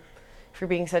him for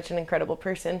being such an incredible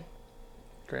person.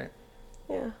 Great.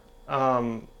 Yeah.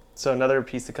 So another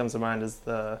piece that comes to mind is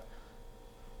the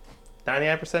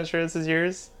 99% sure this is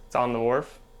yours. It's on the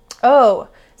wharf. Oh,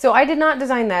 so I did not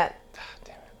design that,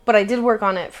 Damn it. but I did work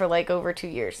on it for like over 2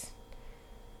 years.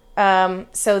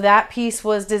 So that piece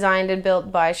was designed and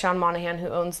built by Sean Monahan, who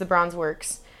owns the Bronze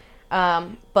Works.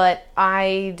 But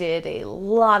I did a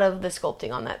lot of the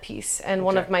sculpting on that piece. And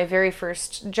one of my very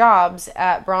first jobs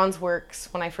at Bronze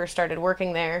Works when I first started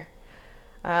working there,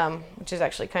 which is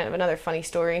actually kind of another funny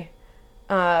story.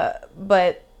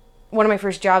 But one of my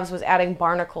first jobs was adding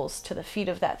barnacles to the feet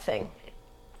of that thing.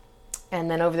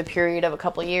 And then over the period of a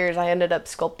couple of years, I ended up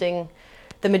sculpting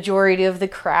the majority of the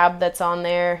crab that's on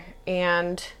there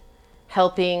and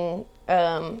helping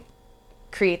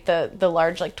create the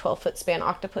large, like 12-foot span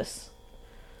octopus.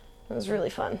 It was really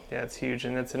fun. Yeah, it's huge.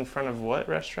 And it's in front of what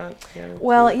restaurant again?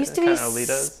 Well, it used to be...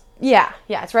 Alita's? Yeah,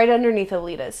 it's right underneath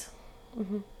Alita's.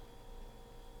 Mm-hmm.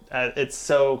 It's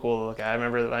so cool to look at. I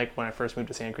remember, like, when I first moved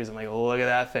to Santa Cruz, I'm like, look at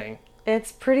that thing.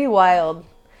 It's pretty wild.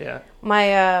 Yeah.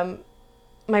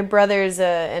 My brother's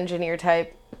an engineer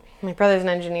type. My brother's an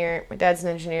engineer. My dad's an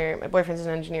engineer. My boyfriend's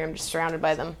an engineer. I'm just surrounded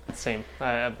by them. Same.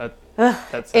 That's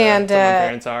what and, my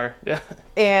parents are. Yeah.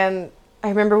 And I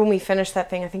remember when we finished that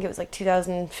thing, I think it was like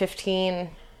 2015,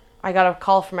 I got a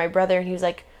call from my brother, and he was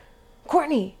like,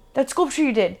 Courtney, that sculpture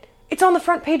you did, it's on the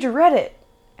front page of Reddit.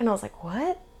 And I was like,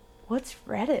 what? What's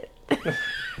Reddit?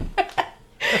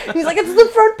 He's like, it's the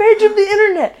front page of the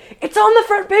internet. It's on the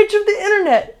front page of the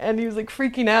internet. And he was like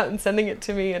freaking out and sending it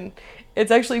to me. And it's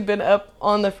actually been up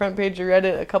on the front page of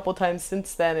Reddit a couple times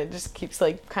since then. It just keeps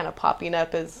like kind of popping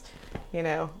up as,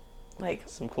 like,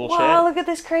 some cool wow, shit. Wow, look at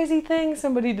this crazy thing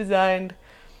somebody designed.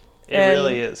 It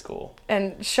really is cool.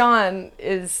 And Sean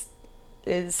is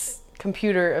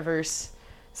computer averse.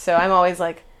 So I'm always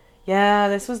like, yeah,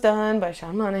 this was done by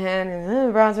Sean Monahan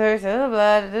and Bronze Works, blah,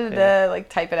 blah, blah, blah, like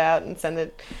type it out and send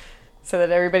it so that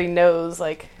everybody knows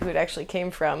like who it actually came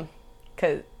from.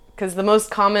 Because the most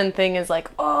common thing is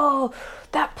like, oh,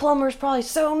 that plumber's probably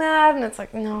so mad. And it's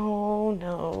like,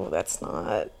 no, that's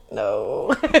not.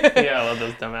 No. Yeah, I love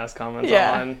those dumbass comments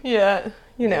online. Yeah,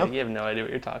 you have no idea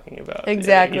what you're talking about.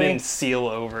 Exactly. You didn't seal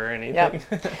over anything.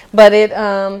 Yep. But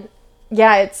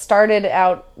it started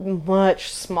out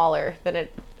much smaller than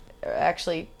it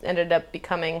actually ended up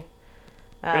becoming.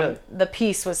 Really? The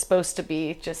piece was supposed to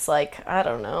be just like, I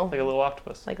don't know. Like a little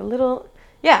octopus. Like a little...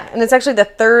 Yeah, and it's actually the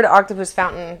third octopus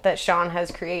fountain that Sean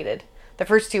has created. The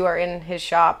first two are in his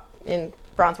shop in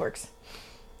Bronze Works.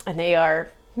 And they are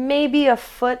maybe 1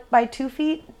 foot by 2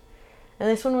 feet. And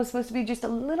this one was supposed to be just a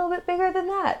little bit bigger than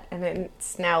that. And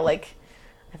it's now like,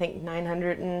 I think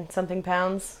 900 and something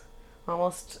pounds.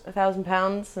 Almost 1,000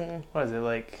 pounds. And what is it,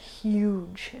 like?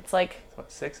 Huge. It's like...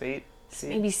 What, 6, 8 feet?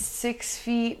 Maybe 6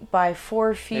 feet by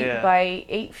 4 feet by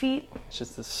 8 feet. It's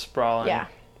just this sprawling... Yeah,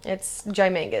 it's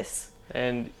gimangus.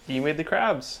 And you made the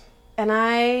crabs.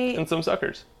 And some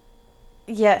suckers.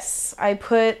 Yes, I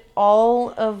put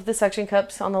all of the suction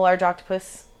cups on the large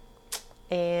octopus.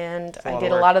 And I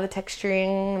did a lot of the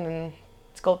texturing and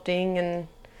sculpting. And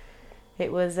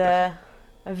it was a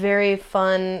very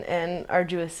fun and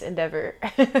arduous endeavor.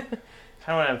 Kind of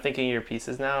when I'm thinking of your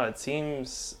pieces now, it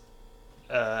seems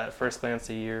at first glance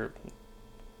that you're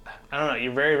I don't know,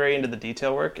 you're very, very into the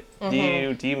detail work. Do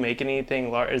you make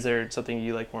anything large? Is there something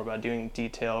you like more about doing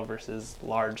detail versus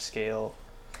large scale?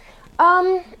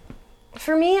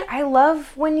 For me, I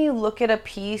love when you look at a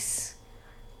piece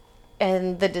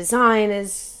and the design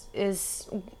is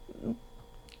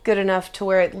good enough to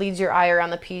where it leads your eye around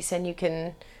the piece and you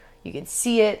can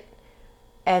see it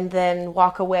and then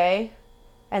walk away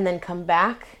and then come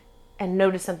back and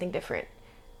notice something different.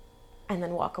 And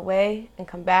then walk away and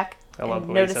come back and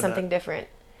notice something different.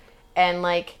 And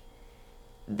like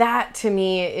that to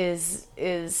me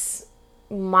is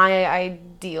my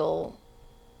ideal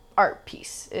art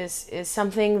piece, is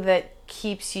something that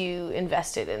keeps you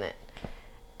invested in it.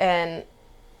 And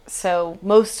so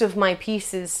most of my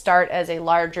pieces start as a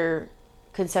larger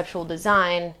conceptual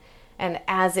design, and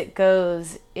as it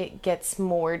goes, it gets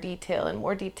more detail and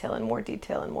more detail and more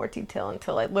detail and more detail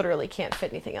until I literally can't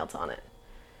fit anything else on it.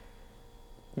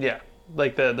 Yeah,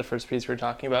 like the first piece we were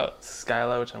talking about,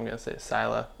 Scylla, which I'm going to say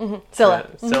Scylla. Scylla.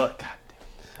 Scylla,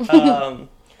 God.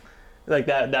 Like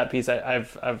that piece,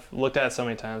 I've looked at it so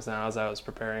many times now as I was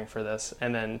preparing for this.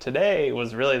 And then today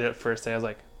was really the first day I was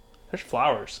like, there's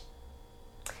flowers.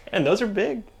 And those are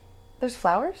big. There's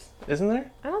flowers? Isn't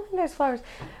there? I don't think there's flowers.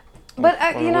 But,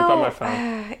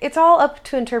 it's all up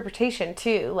to interpretation,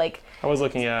 too. Like, I was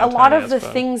looking at a lot of the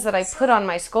things that I put on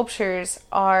my sculptures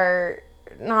are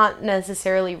not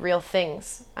necessarily real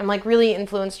things. I'm, like, really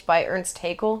influenced by Ernst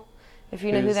Haeckel, if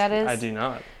you know who that is. I do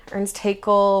not. Ernst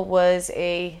Haeckel was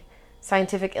a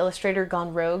scientific illustrator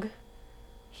gone rogue.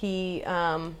 He,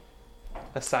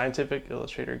 A scientific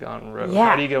illustrator gone rogue? Yeah.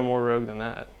 How do you go more rogue than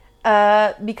that?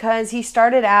 Because he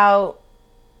started out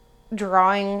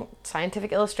drawing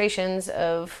scientific illustrations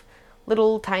of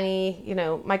little tiny,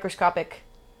 microscopic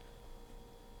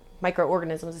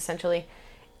microorganisms, essentially.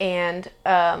 And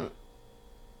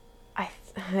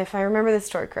if I remember this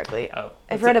story correctly,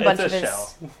 I've read a bunch of his.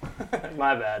 Shell.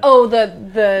 My bad. Oh,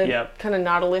 the kind of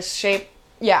nautilus shape.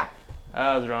 Yeah.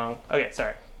 I was wrong. Okay,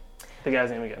 sorry. The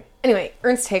guy's name again. Anyway,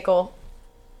 Ernst Haeckel.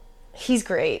 He's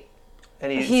great.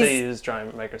 And he was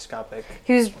drawing microscopic.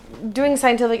 He was doing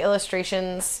scientific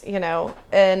illustrations,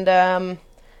 and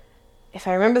if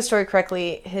I remember the story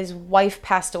correctly, his wife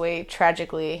passed away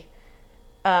tragically.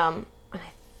 I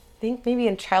think maybe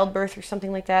in childbirth or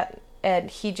something like that.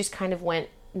 And he just kind of went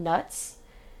nuts.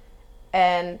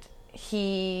 And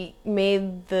he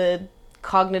made the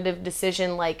cognitive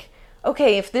decision, like,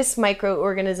 okay, if this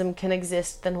microorganism can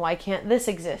exist, then why can't this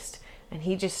exist? And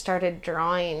he just started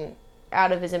drawing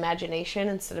out of his imagination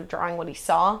instead of drawing what he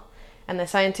saw. And the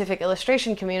scientific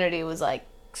illustration community was like,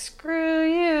 screw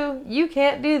you, you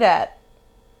can't do that.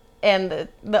 And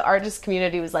the artist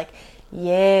community was like,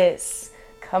 yes,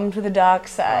 come to the dark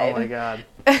side. Oh my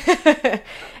God.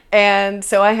 And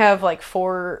so I have like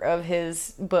 4 of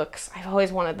his books. I've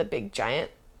always wanted the big giant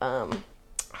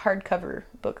hardcover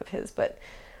book of his, but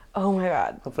oh my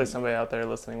God. Hopefully somebody out there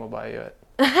listening will buy you it.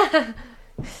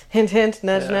 Hint, hint,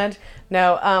 nudge, nudge.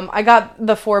 No, I got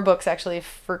the 4 books actually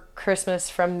for Christmas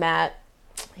from Matt.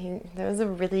 That was a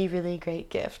really, really great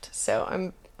gift. So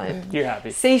I'm You're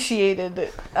happy. Satiated.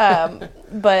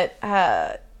 But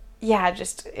yeah,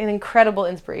 just an incredible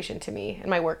inspiration to me and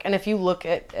my work. And if you look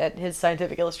at his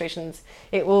scientific illustrations,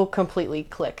 it will completely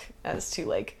click as to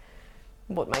like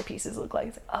what my pieces look like.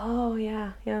 It's like, oh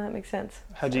yeah, that makes sense.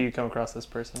 How do you come across this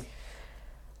person?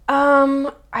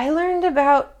 I learned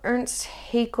about Ernst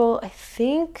Haeckel. I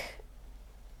think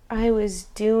I was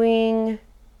doing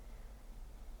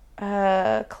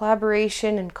a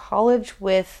collaboration in college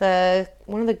with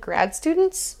one of the grad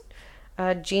students,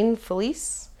 Jean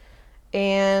Felice.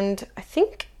 And I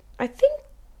think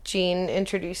Gene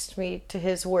introduced me to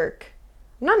his work.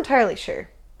 I'm not entirely sure,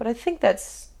 but I think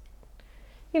that's,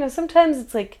 sometimes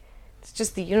it's like, it's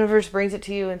just the universe brings it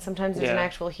to you, and sometimes there's an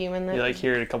actual human that... You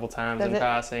hear it a couple times in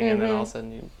passing, and then all of a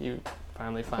sudden you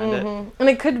finally find it. And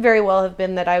it could very well have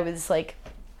been that I was like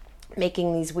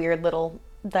making these weird little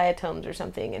diatoms or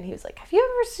something, and he was like, have you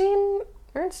ever seen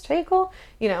Ernst Haeckel?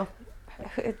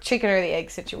 Chicken or the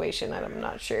egg situation, I'm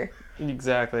not sure.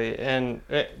 Exactly. And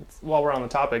while we're on the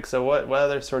topic, so what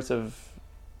other sorts of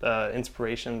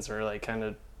inspirations or like kind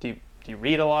of do you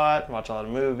read a lot, watch a lot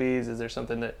of movies? Is there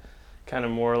something that kind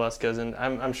of more or less goes in?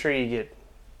 I'm sure you get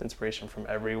inspiration from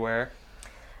everywhere.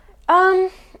 I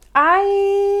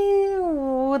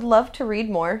would love to read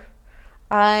more.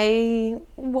 I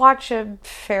watch a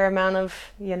fair amount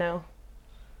of,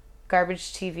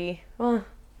 garbage TV. Well,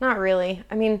 not really.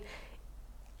 I mean,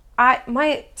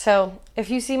 so if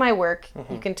you see my work,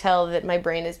 you can tell that my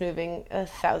brain is moving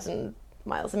 1,000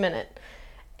 miles a minute.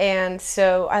 And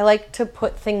so I like to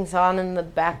put things on in the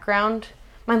background.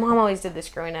 my mom always did this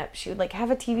growing up. She would like have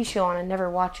a TV show on and never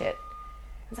watch it.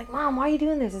 It's like, Mom, why are you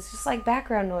doing this? It's just like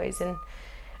background noise. And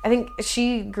I think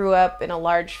she grew up in a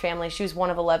large family. She was one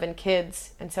of 11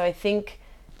 kids. And so I think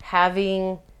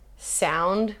having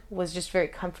sound was just very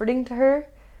comforting to her.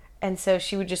 And so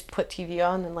she would just put TV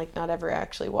on and like not ever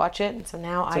actually watch it. And so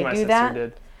now I do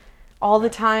that all the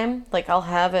time. Like I'll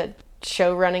have a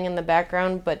show running in the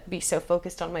background, but be so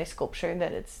focused on my sculpture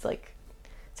that it's like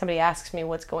somebody asks me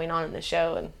what's going on in the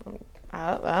show and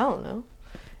I don't know,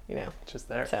 you know, just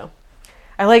there. So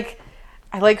I like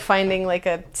finding like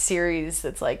a series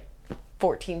that's like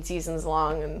 14 seasons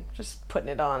long and just putting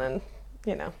it on and,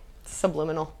 you know,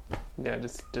 subliminal. Yeah,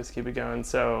 just keep it going.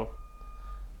 So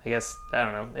I guess, I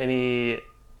don't know,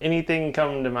 anything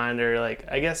come to mind, or like,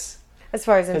 I guess as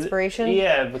far as inspiration?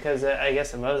 Yeah, because I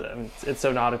guess it's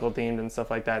so nautical themed and stuff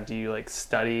like that. Do you like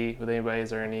study with anybody?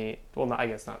 Is there any, well, I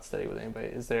guess not study with anybody.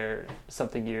 Is there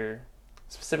something you're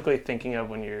specifically thinking of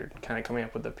when you're kind of coming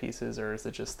up with the pieces, or is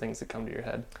it just things that come to your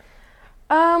head?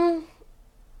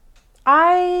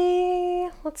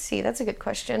 Let's see, that's a good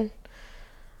question.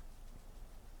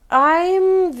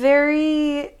 I'm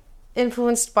very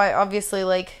influenced by obviously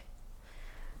like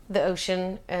the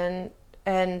ocean and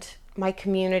my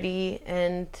community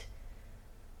and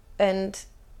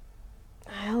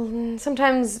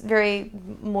sometimes very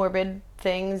morbid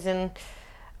things, and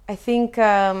I think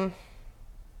it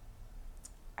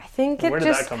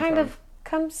just kind of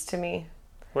comes to me.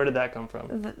 Where did that come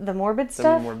from? The morbid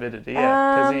stuff? The morbidity,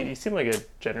 yeah. Because you seem like a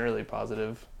generally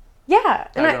positive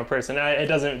person.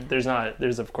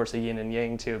 There's of course a yin and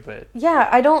yang too, but... Yeah,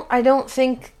 I don't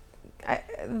think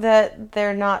that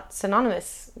they're not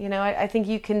synonymous. You know, I think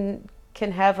you can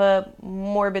have a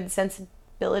morbid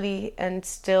sensibility and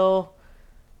still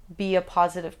be a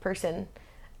positive person.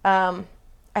 I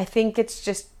think it's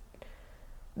just...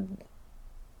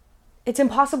 It's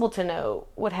impossible to know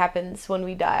what happens when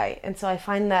we die, and so I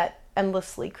find that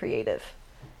endlessly creative.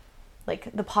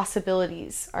 Like, the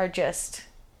possibilities are just,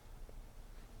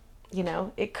 you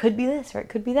know, it could be this or it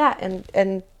could be that,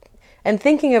 and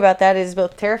thinking about that is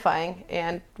both terrifying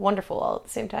and wonderful all at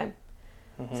the same time.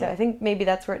 Mm-hmm. So I think maybe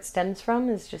that's where it stems from,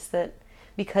 is just that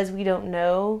because we don't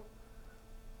know,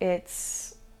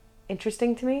 it's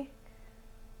interesting to me.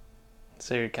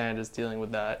 So you're kind of just dealing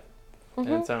with that in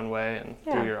its own way and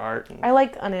through your art. And... I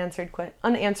like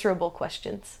unanswerable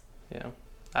questions. Yeah.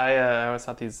 I always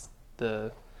thought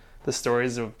the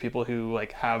stories of people who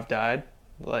like have died,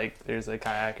 like there's a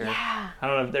kayaker. Yeah. I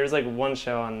don't know if there's like one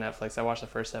show on Netflix. I watched the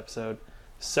first episode.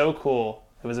 So cool.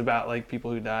 It was about like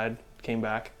people who died, came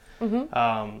back.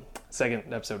 Mm-hmm.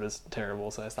 Second episode was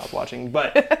terrible, so I stopped watching.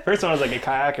 But first one was like a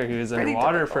kayaker who was in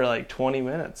water for like 20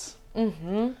 minutes.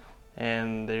 Mm-hmm.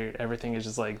 And everything is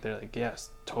just like, they're like, yes,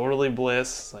 totally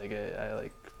bliss. Like I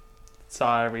like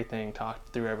saw everything, talked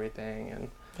through everything, and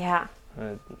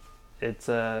it's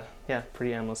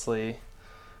pretty endlessly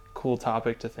cool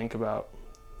topic to think about.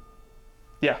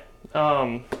 Yeah.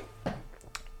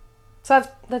 So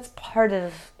that's part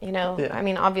of, you know, I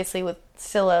mean, obviously with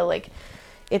Scylla, like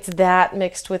it's that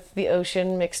mixed with the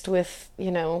ocean, mixed with,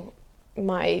 you know,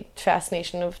 my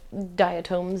fascination of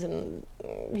diatoms and,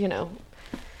 you know,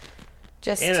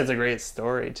 just... And it's a great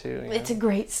story too. It's a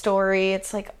great story.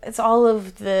 It's like, it's all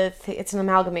of it's an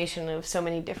amalgamation of so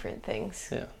many different things.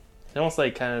 Yeah. It almost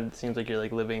like kind of seems like you're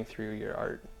like living through your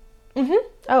art. Mm-hmm.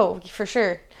 Oh, for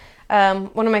sure.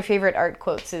 One of my favorite art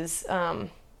quotes is, I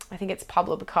think it's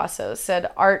Pablo Picasso,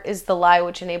 said, "Art is the lie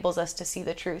which enables us to see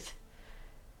the truth."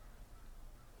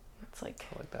 It's like...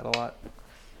 I like that a lot.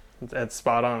 It's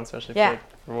spot on, especially for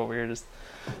what we were just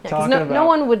talking about. No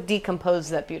one would decompose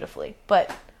that beautifully,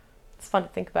 but it's fun to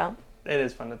think about. It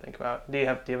is fun to think about. Do you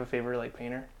have a favorite like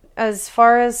painter? As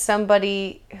far as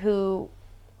somebody who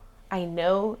I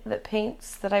know that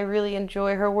paints, that I really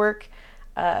enjoy her work,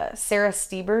 Sarah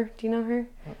Stieber, do you know her?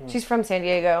 Mm-hmm. She's from San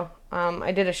Diego.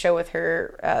 I did a show with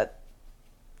her at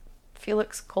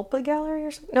Felix Culpa Gallery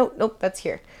or something. Nope, that's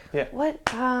here. Yeah. What?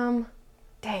 Dang,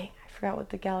 I forgot what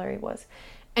the gallery was.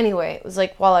 Anyway, it was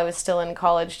like while I was still in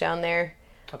college down there.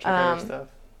 I'll check out her stuff.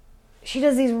 She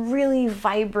does these really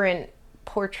vibrant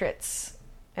portraits,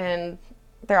 and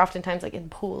they're oftentimes like in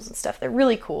pools and stuff. They're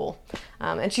really cool.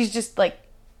 And she's just like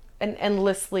an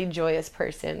endlessly joyous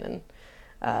person,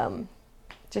 and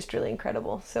just really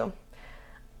incredible. So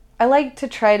I like to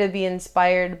try to be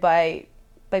inspired by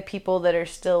people that are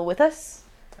still with us.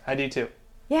 I do too.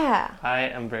 Yeah. I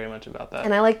am very much about that.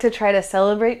 And I like to try to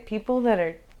celebrate people that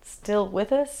are still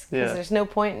with us, because there's no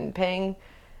point in paying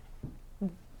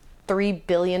 $3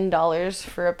 billion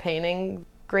for a painting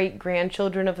great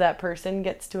grandchildren of that person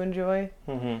gets to enjoy.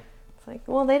 Mm-hmm. It's like,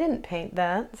 well, they didn't paint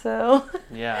that, so.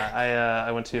 Yeah,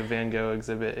 I went to a Van Gogh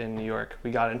exhibit in New York. We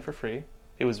got in for free.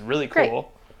 It was really Great.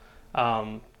 cool.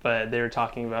 But they were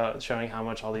talking about showing how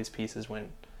much all these pieces went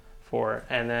for.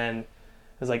 And then it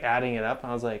was like adding it up.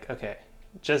 And I was like, okay,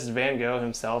 just Van Gogh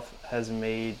himself has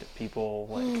made people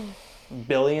like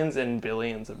billions and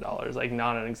billions of dollars. Like,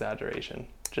 not an exaggeration.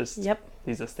 Just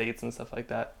these estates and stuff like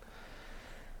that.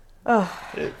 Oh.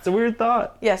 It's a weird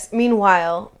thought. Yes.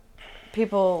 Meanwhile,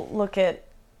 people look at,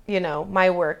 you know, my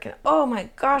work and, oh my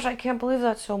gosh, I can't believe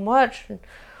that's so much.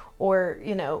 Or,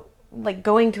 you know, like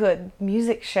going to a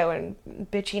music show and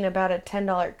bitching about a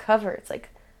 $10 cover. It's like,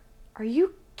 are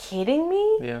you kidding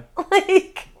me? Yeah.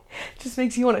 Like, just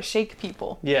makes you want to shake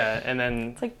people. Yeah, and then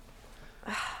it's like,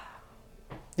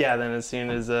 yeah, then as soon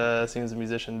as the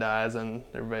musician dies, and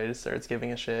everybody just starts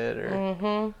giving a shit,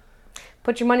 or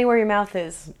put your money where your mouth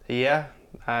is. Yeah,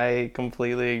 I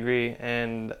completely agree,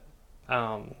 and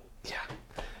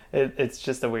it's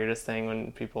just the weirdest thing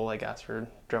when people like ask for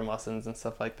drum lessons and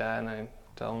stuff like that, and I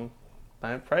tell them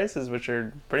my prices, which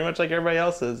are pretty much like everybody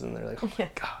else's, and they're like, oh my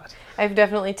God. I've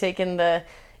definitely taken the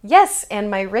yes, and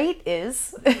my rate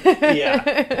is. The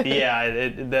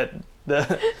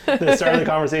start of the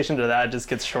conversation to that just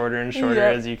gets shorter and shorter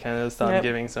as you kind of stop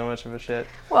giving so much of a shit.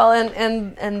 Well,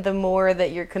 and the more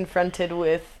that you're confronted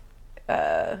with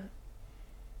the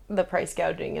price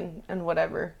gouging and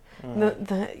whatever,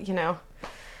 the you know,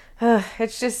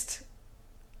 it's just,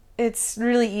 it's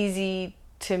really easy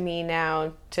to me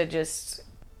now to just,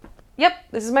 yep,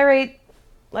 this is my rate.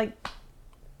 Like,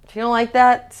 if you don't like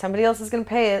that, somebody else is going to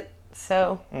pay it.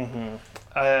 So.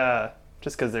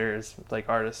 Just because there's like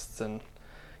artists and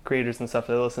creators and stuff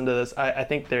that listen to this, I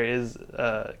think there is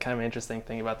a kind of interesting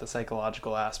thing about the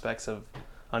psychological aspects of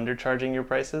undercharging your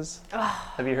prices.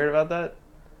 Have you heard about that?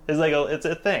 It's like it's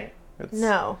a thing.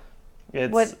 No.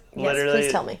 It's what? Literally. Yes,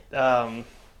 please tell me.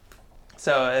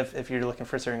 So if you're looking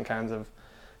for certain kinds of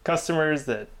customers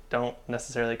that don't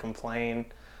necessarily complain,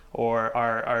 or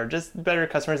are just better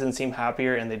customers and seem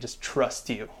happier and they just trust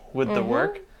you with the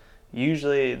work,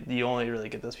 usually you only really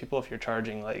get those people if you're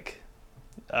charging like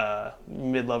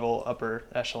mid-level, upper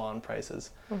echelon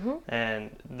prices. And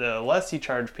the less you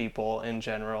charge people in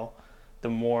general, the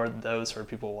more those sort of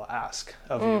people will ask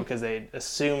of you, because they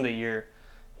assume that you're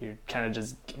kind of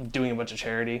just doing a bunch of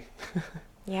charity.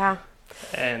 Yeah.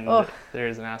 And there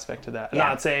is an aspect to that. I'm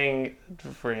not saying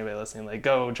for anybody listening, like,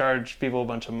 go charge people a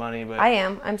bunch of money, but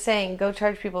I'm saying go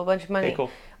charge people a bunch of money. Okay, cool.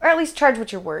 Or at least charge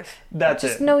what you're worth. That's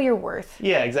just it. know your worth.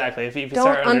 Yeah, exactly. If you don't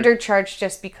start undercharge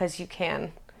just because you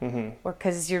can, or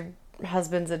because your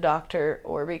husband's a doctor,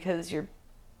 or because you're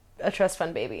a trust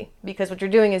fund baby. Because what you're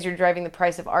doing is you're driving the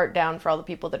price of art down for all the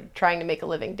people that are trying to make a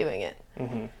living doing it.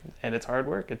 And it's hard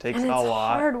work. It takes a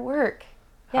lot. Hard work.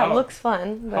 Yeah, it looks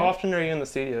fun. But how often are you in the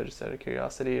studio, just out of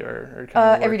curiosity, or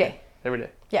kind of every day? Every day.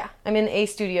 Yeah, I'm in a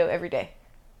studio every day.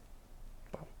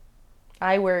 Wow.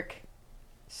 I work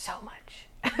so much.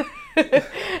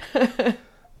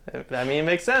 I mean, it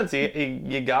makes sense.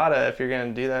 You gotta, if you're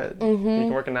gonna do that, you can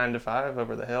work a 9 to 5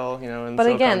 over the hill, you know, in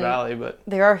Silicon Valley. But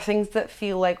there are things that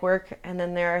feel like work, and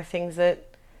then there are things that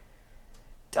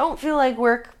don't feel like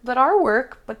work, but are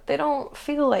work, but they don't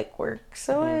feel like work.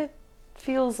 So it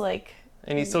feels like.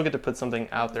 And you still get to put something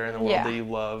out there in the world that you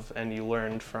love and you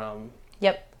learned from.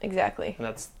 Yep, exactly.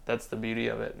 And that's the beauty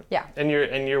of it. Yeah. And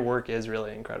your work is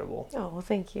really incredible. Oh, well,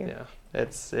 thank you. Yeah,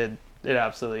 it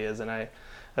absolutely is. And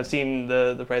I've seen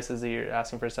the prices that you're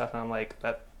asking for stuff, and I'm like,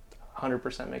 that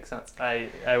 100% makes sense.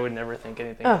 I would never think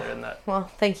anything other than that. Well,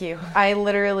 thank you. I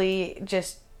literally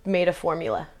just made a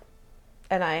formula,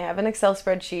 and I have an Excel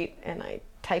spreadsheet, and I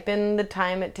type in the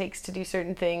time it takes to do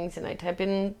certain things, and I type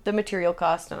in the material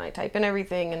cost, and I type in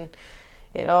everything, and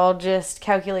it all just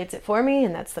calculates it for me,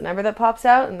 and that's the number that pops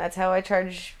out, and that's how I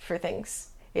charge for things.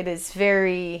 It is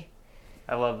very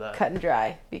I love that. Cut and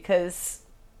dry, because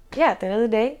at the end of the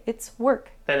day, it's work.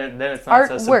 Then it's not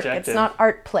art so work. subjective. It's not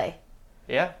art play.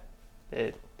 Yeah.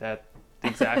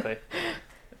 Exactly.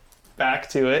 Back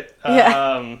to it.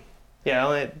 By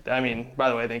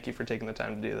the way, thank you for taking the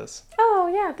time to do this.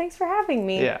 Oh, yeah. Thanks for having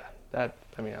me. Yeah,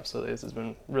 absolutely. This has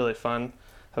been really fun.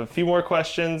 I have a few more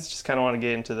questions. Just kind of want to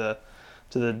get into the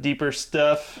deeper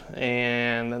stuff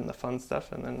and then the fun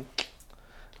stuff. And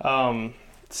then,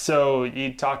 so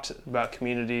you talked about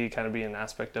community kind of being an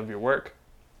aspect of your work.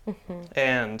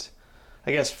 And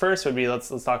I guess first would be, let's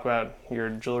talk about your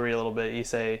jewelry a little bit. You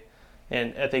say,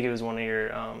 and I think it was one of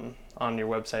your, on your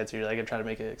websites, you're like, I try to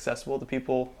make it accessible to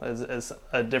people as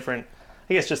a different,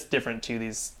 I guess just different to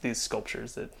these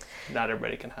sculptures that not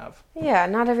everybody can have. Yeah,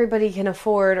 not everybody can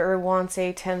afford or wants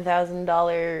a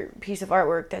 $10,000 piece of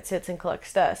artwork that sits and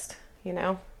collects dust, you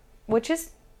know? which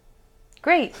is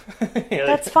great. You're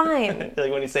That's fine.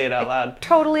 Like when you say it out loud.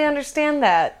 Totally understand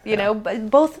that, you know, but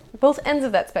both ends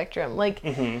of that spectrum. Like,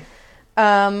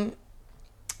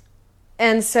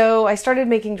 and so I started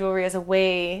making jewelry as a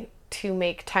way to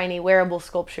make tiny wearable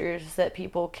sculptures that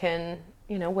people can,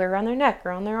 you know, wear around their neck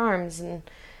or on their arms.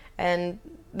 And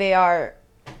they are,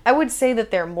 I would say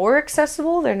that they're more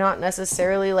accessible. They're not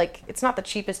necessarily like, it's not the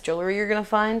cheapest jewelry you're going to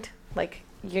find. Like,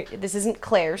 this isn't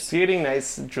Claire's. So you're getting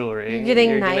nice jewelry. You're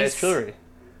getting nice jewelry.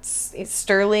 It's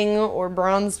sterling or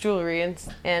bronze jewelry.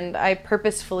 And I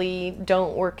purposefully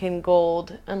don't work in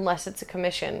gold unless it's a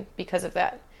commission because of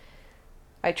that.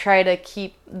 I try to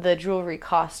keep the jewelry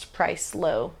cost price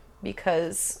low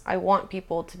because I want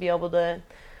people to be able to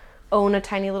own a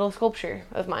tiny little sculpture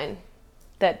of mine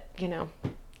that, you know,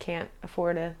 can't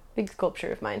afford a big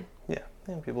sculpture of mine. Yeah,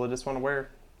 people just want to wear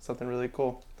something really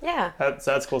cool. Yeah.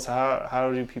 That's cool. So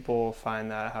how do people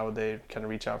find that? How would they kind of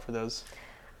reach out for those?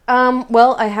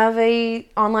 Well, I have a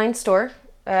online store.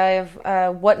 I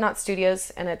have Whatnot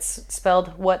Studios, and it's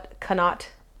spelled what cannot,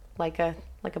 like a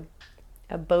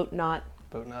boat knot.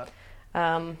 Boat knot.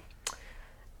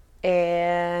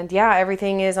 And yeah,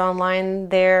 everything is online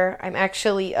there. I'm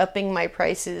actually upping my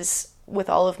prices with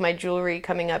all of my jewelry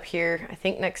coming up here, I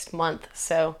think next month.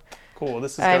 So cool.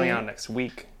 This is coming out next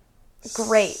week.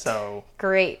 Great. So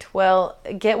great. Well,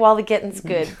 get while the getting's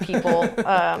good, people,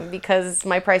 because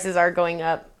my prices are going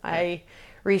up. I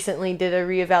recently did a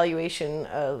reevaluation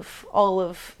of all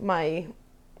of my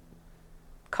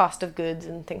cost of goods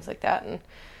and things like that, and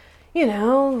you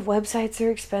know, websites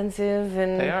are expensive,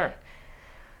 and they are.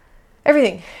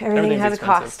 Everything has expensive. A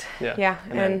cost. Yeah.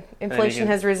 And inflation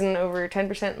has risen over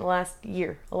 10% in the last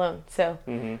year alone. So,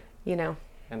 you know,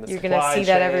 you're going to see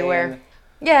that everywhere.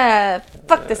 Yeah,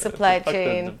 fuck the supply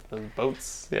chain. The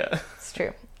boats, yeah. It's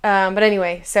true. But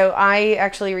anyway, so I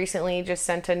actually recently just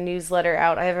sent a newsletter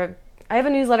out. I have a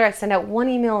newsletter. I send out one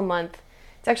email a month.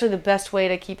 It's actually the best way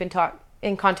to keep in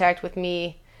contact with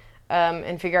me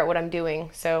and figure out what I'm doing.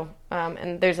 So,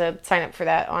 and there's a sign up for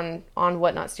that on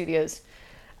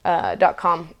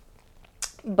whatnotstudios.com.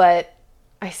 But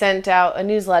I sent out a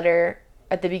newsletter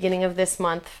at the beginning of this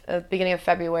month, beginning of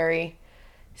February,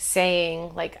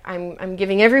 saying like I'm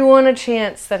giving everyone a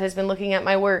chance that has been looking at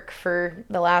my work for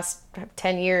the last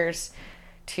 10 years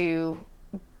to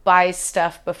buy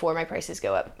stuff before my prices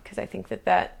go up, because I think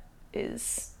that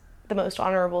is the most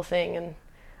honorable thing, and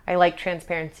I like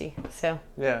transparency. So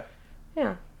yeah.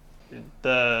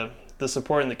 The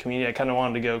support in the community, I kind of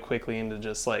wanted to go quickly into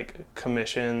just like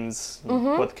commissions,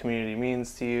 what the community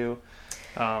means to you,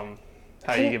 how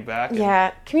you give back.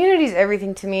 Yeah, community is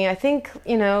everything to me. I think,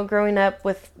 you know, growing up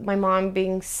with my mom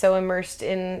being so immersed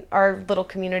in our little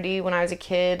community when I was a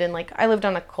kid, and like I lived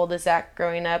on a cul-de-sac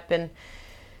growing up, and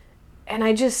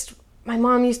my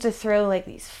mom used to throw like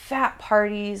these fat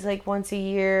parties like once a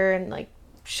year and like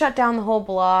shut down the whole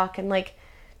block, and like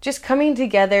just coming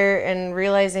together and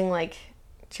realizing like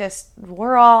just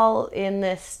we're all in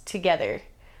this together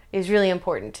is really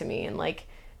important to me, and like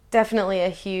definitely a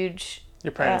huge...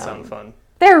 Your parents sound fun.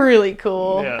 They're really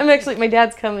cool. Yeah. My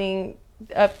dad's coming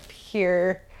up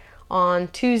here on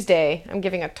Tuesday. I'm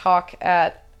giving a talk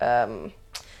at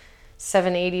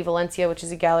 780 Valencia, which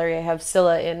is a gallery I have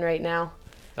Scylla in right now.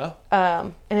 Oh.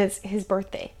 And it's his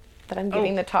birthday that I'm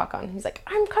giving the talk on. He's like,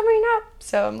 I'm coming up.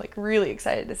 So I'm like really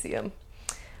excited to see him.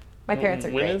 My parents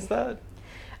are great. When is that?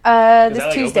 This is that,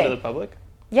 like, Tuesday. open to the public?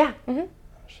 Yeah. Mm-hmm. Oh,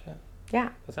 shit. Yeah.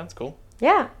 That sounds cool.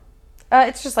 Yeah.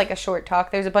 It's just like a short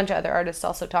talk. There's a bunch of other artists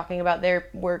also talking about their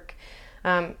work.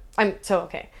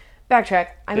 Okay. Backtrack.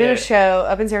 I'm in a show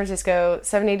up in San Francisco,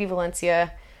 780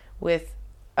 Valencia, with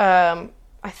I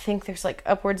think there's like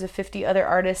upwards of 50 other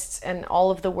artists, and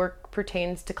all of the work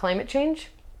pertains to climate change.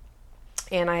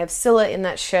 And I have Scylla in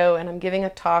that show, and I'm giving a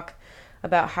talk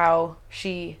about how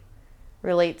she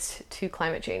relates to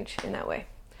climate change in that way.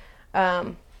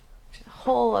 A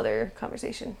whole other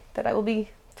conversation that I will be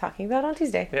talking about on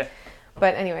Tuesday. Yeah.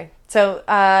 But anyway, so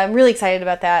I'm really excited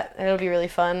about that, and it'll be really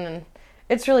fun, and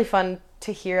it's really fun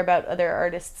to hear about other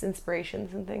artists'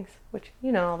 inspirations and things, which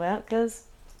you know all that, because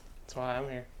that's why I'm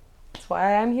here. That's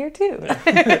why I'm here too.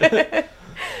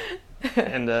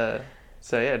 And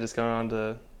so yeah, just going on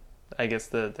to, I guess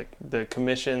the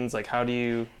commissions, like how do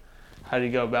you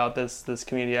go about this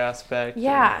community aspect?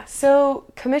 Yeah, so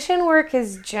commission work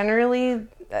is generally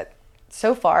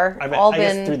so far I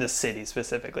guess through the city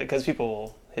specifically, because people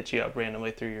will hit you up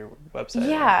randomly through your website.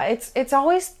 Yeah, it's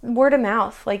always word of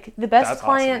mouth. Like the best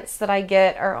clients that I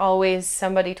get are always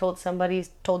somebody told somebody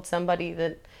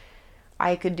that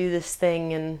I could do this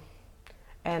thing,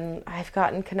 and I've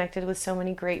gotten connected with so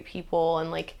many great people,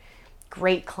 and like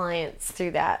great clients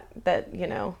through that, you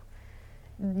know,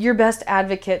 your best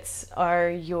advocates are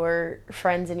your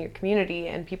friends in your community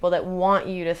and people that want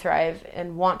you to thrive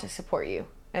and want to support you.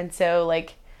 And so,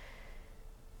 like,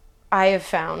 I have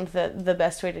found that the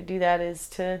best way to do that is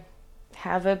to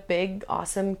have a big,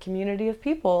 awesome community of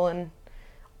people. And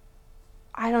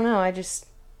I don't know, I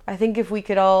think if we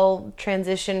could all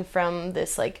transition from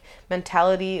this, like,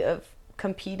 mentality of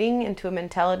competing into a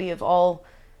mentality of all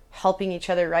helping each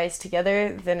other rise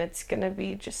together, then it's going to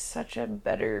be just such a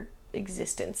better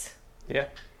existence. Yeah.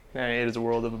 It is a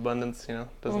world of abundance, you know.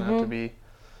 It doesn't have to be,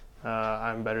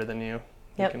 I'm better than you.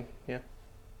 Yep.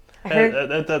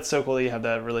 That's so cool that you have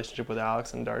that relationship with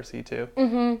Alex and Darcy too.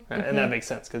 And that makes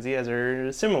sense because you guys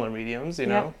are similar mediums, you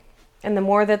know. And the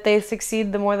more that they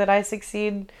succeed, the more that I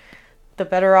succeed, the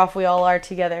better off we all are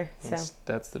together. So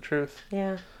that's the truth.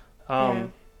 Yeah.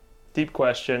 Deep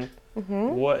question.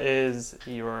 What is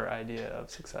your idea of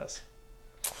success?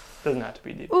 Doesn't have to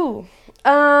be deep.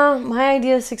 My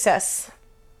idea of success.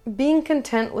 Being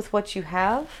content with what you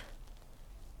have.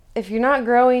 If you're not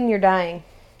growing, you're dying.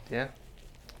 Yeah.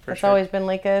 That's always been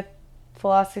like a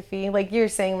philosophy. Like you're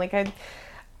saying, like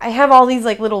I have all these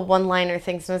like little one-liner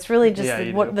things, and it's really just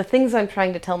the things I'm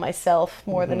trying to tell myself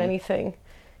more than anything.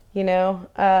 You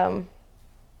know,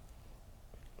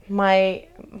 my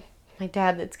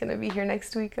dad that's gonna be here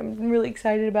next week, I'm really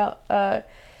excited about. I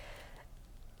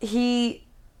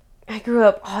grew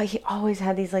up. He always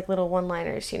had these like little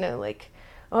one-liners. You know, like,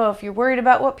 oh, if you're worried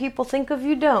about what people think of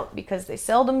you, don't, because they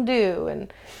seldom do,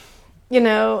 and. You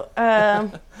know,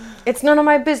 it's none of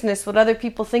my business what other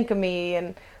people think of me,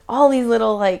 and all these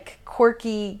little, like,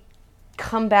 quirky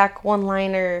comeback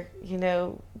one-liner, you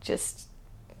know, just,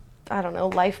 I don't know,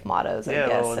 life mottos, I guess.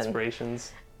 Yeah, little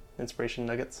inspiration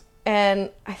nuggets. And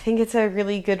I think it's a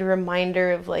really good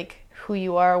reminder of, like, who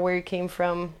you are, where you came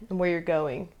from, and where you're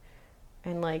going.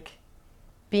 And, like,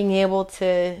 being able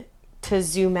to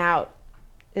zoom out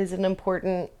is an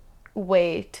important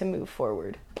way to move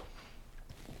forward.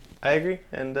 I agree,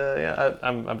 and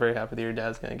I'm very happy that your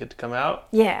dad's gonna get to come out.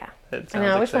 Yeah, I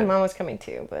know. I wish my mom was coming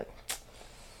too, but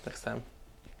next time.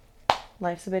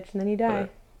 Life's a bitch, and then you die.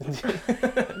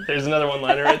 There's another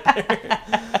one-liner right there.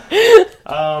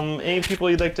 Any people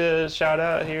you'd like to shout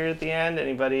out here at the end?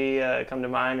 Anybody come to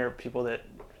mind, or people that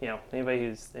anybody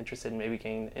who's interested in maybe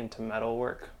getting into metal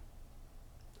work?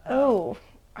 I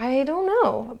don't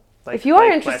know. If you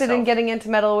are interested in getting into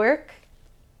metal work,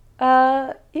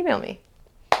 email me.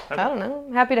 I don't know.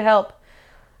 I'm happy to help.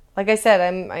 Like I said,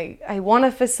 I want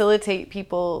to facilitate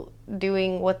people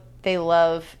doing what they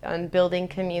love and building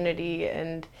community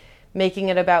and making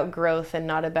it about growth and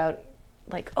not about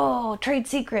like, trade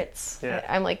secrets. Yeah.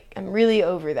 I'm really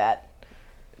over that.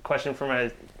 Question for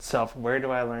myself, where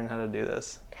do I learn how to do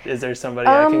this? Is there somebody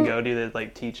I can go to that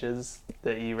like teaches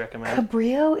that you recommend?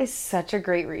 Cabrillo is such a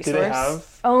great resource. Do they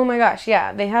have? Oh my gosh,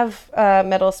 yeah. They have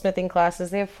metal smithing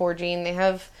classes. They have forging. They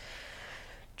have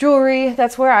jewelry.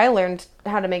 That's where I learned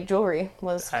how to make jewelry,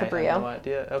 was Cabrillo. I had no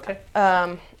idea. Okay.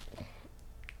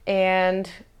 And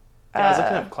I was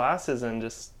looking up classes and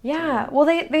just well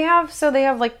they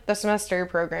have like the semester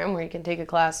program where you can take a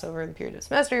class over the period of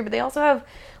semester, but they also have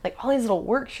like all these little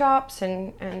workshops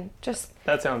and just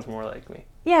that sounds more like me.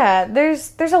 Yeah,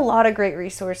 there's a lot of great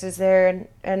resources there,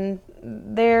 and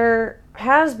there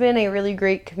has been a really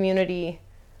great community.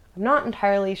 I'm not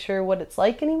entirely sure what it's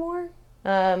like anymore,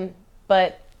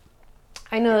 but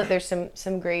I know that there's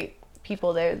some great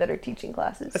people there that are teaching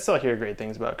classes. I still hear great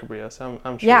things about Cabrillo, so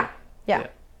I'm sure. Yeah.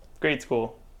 Great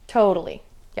school. Totally.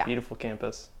 Yeah. Beautiful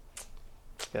campus.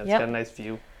 Yeah, it's got a nice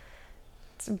view.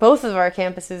 Both of our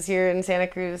campuses here in Santa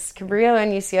Cruz, Cabrillo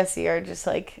and UCSC, are just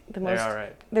like the most. They're all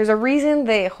right. There's a reason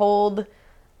they hold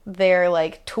their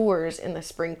like tours in the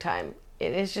springtime.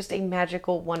 It is just a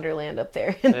magical wonderland up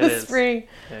there in the spring.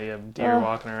 Yeah, you have deer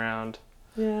walking around.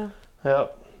 Yeah.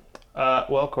 Yep.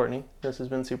 Well, Courtney, this has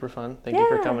been super fun. Thank you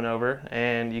for coming over.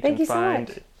 And you can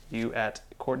find you at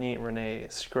Courtney Renee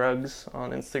Scruggs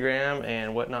on Instagram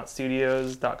and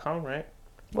whatnotstudios.com, right?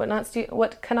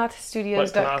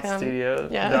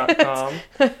 Whatnotstudios.com.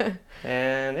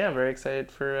 And yeah, I'm very excited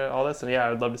for all this. And yeah, I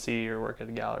would love to see your work at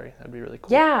a gallery. That'd be really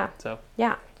cool. Yeah. So.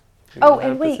 Yeah. Oh,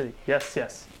 and wait.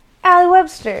 Yes. Allie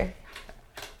Webster.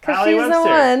 Because she's Webster. the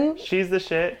one. She's the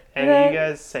shit. And you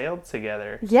guys sailed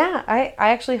together. Yeah, I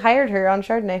actually hired her on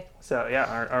Chardonnay. So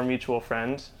yeah, our mutual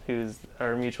friend, who's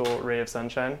our mutual ray of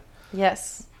sunshine.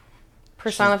 Yes.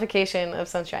 Personification of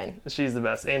sunshine. She's the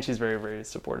best. And she's very, very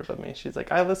supportive of me. She's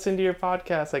like, I listen to your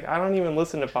podcast. Like, I don't even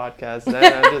listen to podcasts.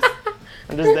 I'm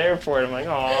just there for it. I'm like,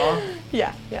 aw.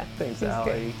 Yeah. Thanks,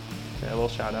 Allie. Yeah, a little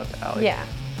shout out to Allie. Yeah.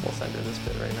 We'll send her this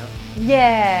bit right now.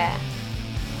 Yeah.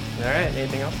 All right,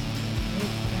 anything else?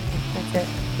 That's it.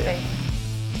 Thanks.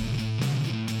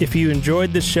 If you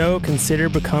enjoyed the show, consider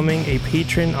becoming a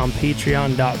patron on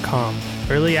patreon.com.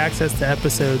 Early access to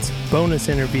episodes, bonus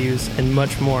interviews, and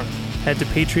much more. Head to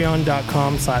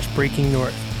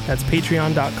patreon.com/breakingnorth. That's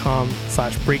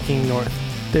patreon.com/breakingnorth.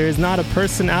 There is not a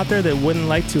person out there that wouldn't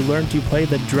like to learn to play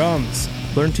the drums.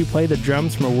 Learn to play the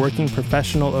drums from a working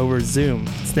professional over Zoom.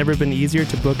 It's never been easier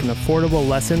to book an affordable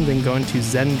lesson than going to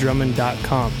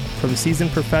zendrummond.com. From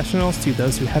seasoned professionals to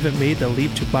those who haven't made the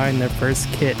leap to buying their first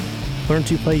kit. Learn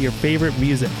to play your favorite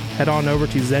music. Head on over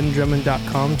to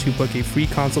zendrummond.com to book a free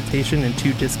consultation and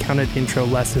 2 discounted intro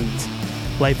lessons.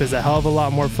 Life is a hell of a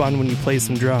lot more fun when you play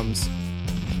some drums.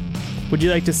 Would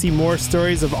you like to see more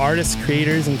stories of artists,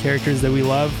 creators, and characters that we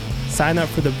love? Sign up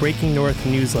for the Breaking North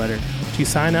newsletter. To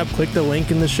sign up, click the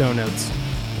link in the show notes.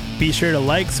 Be sure to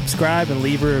like, subscribe, and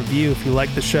leave a review if you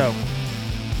like the show.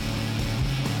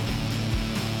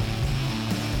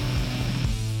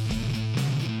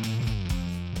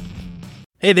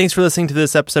 Hey, thanks for listening to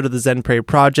this episode of the Zen Prairie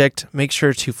Project. Make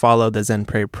sure to follow the Zen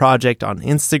Prairie Project on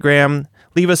Instagram.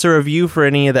 Leave us a review for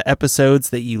any of the episodes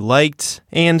that you liked,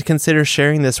 and consider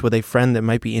sharing this with a friend that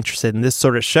might be interested in this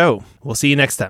sort of show. We'll see you next time.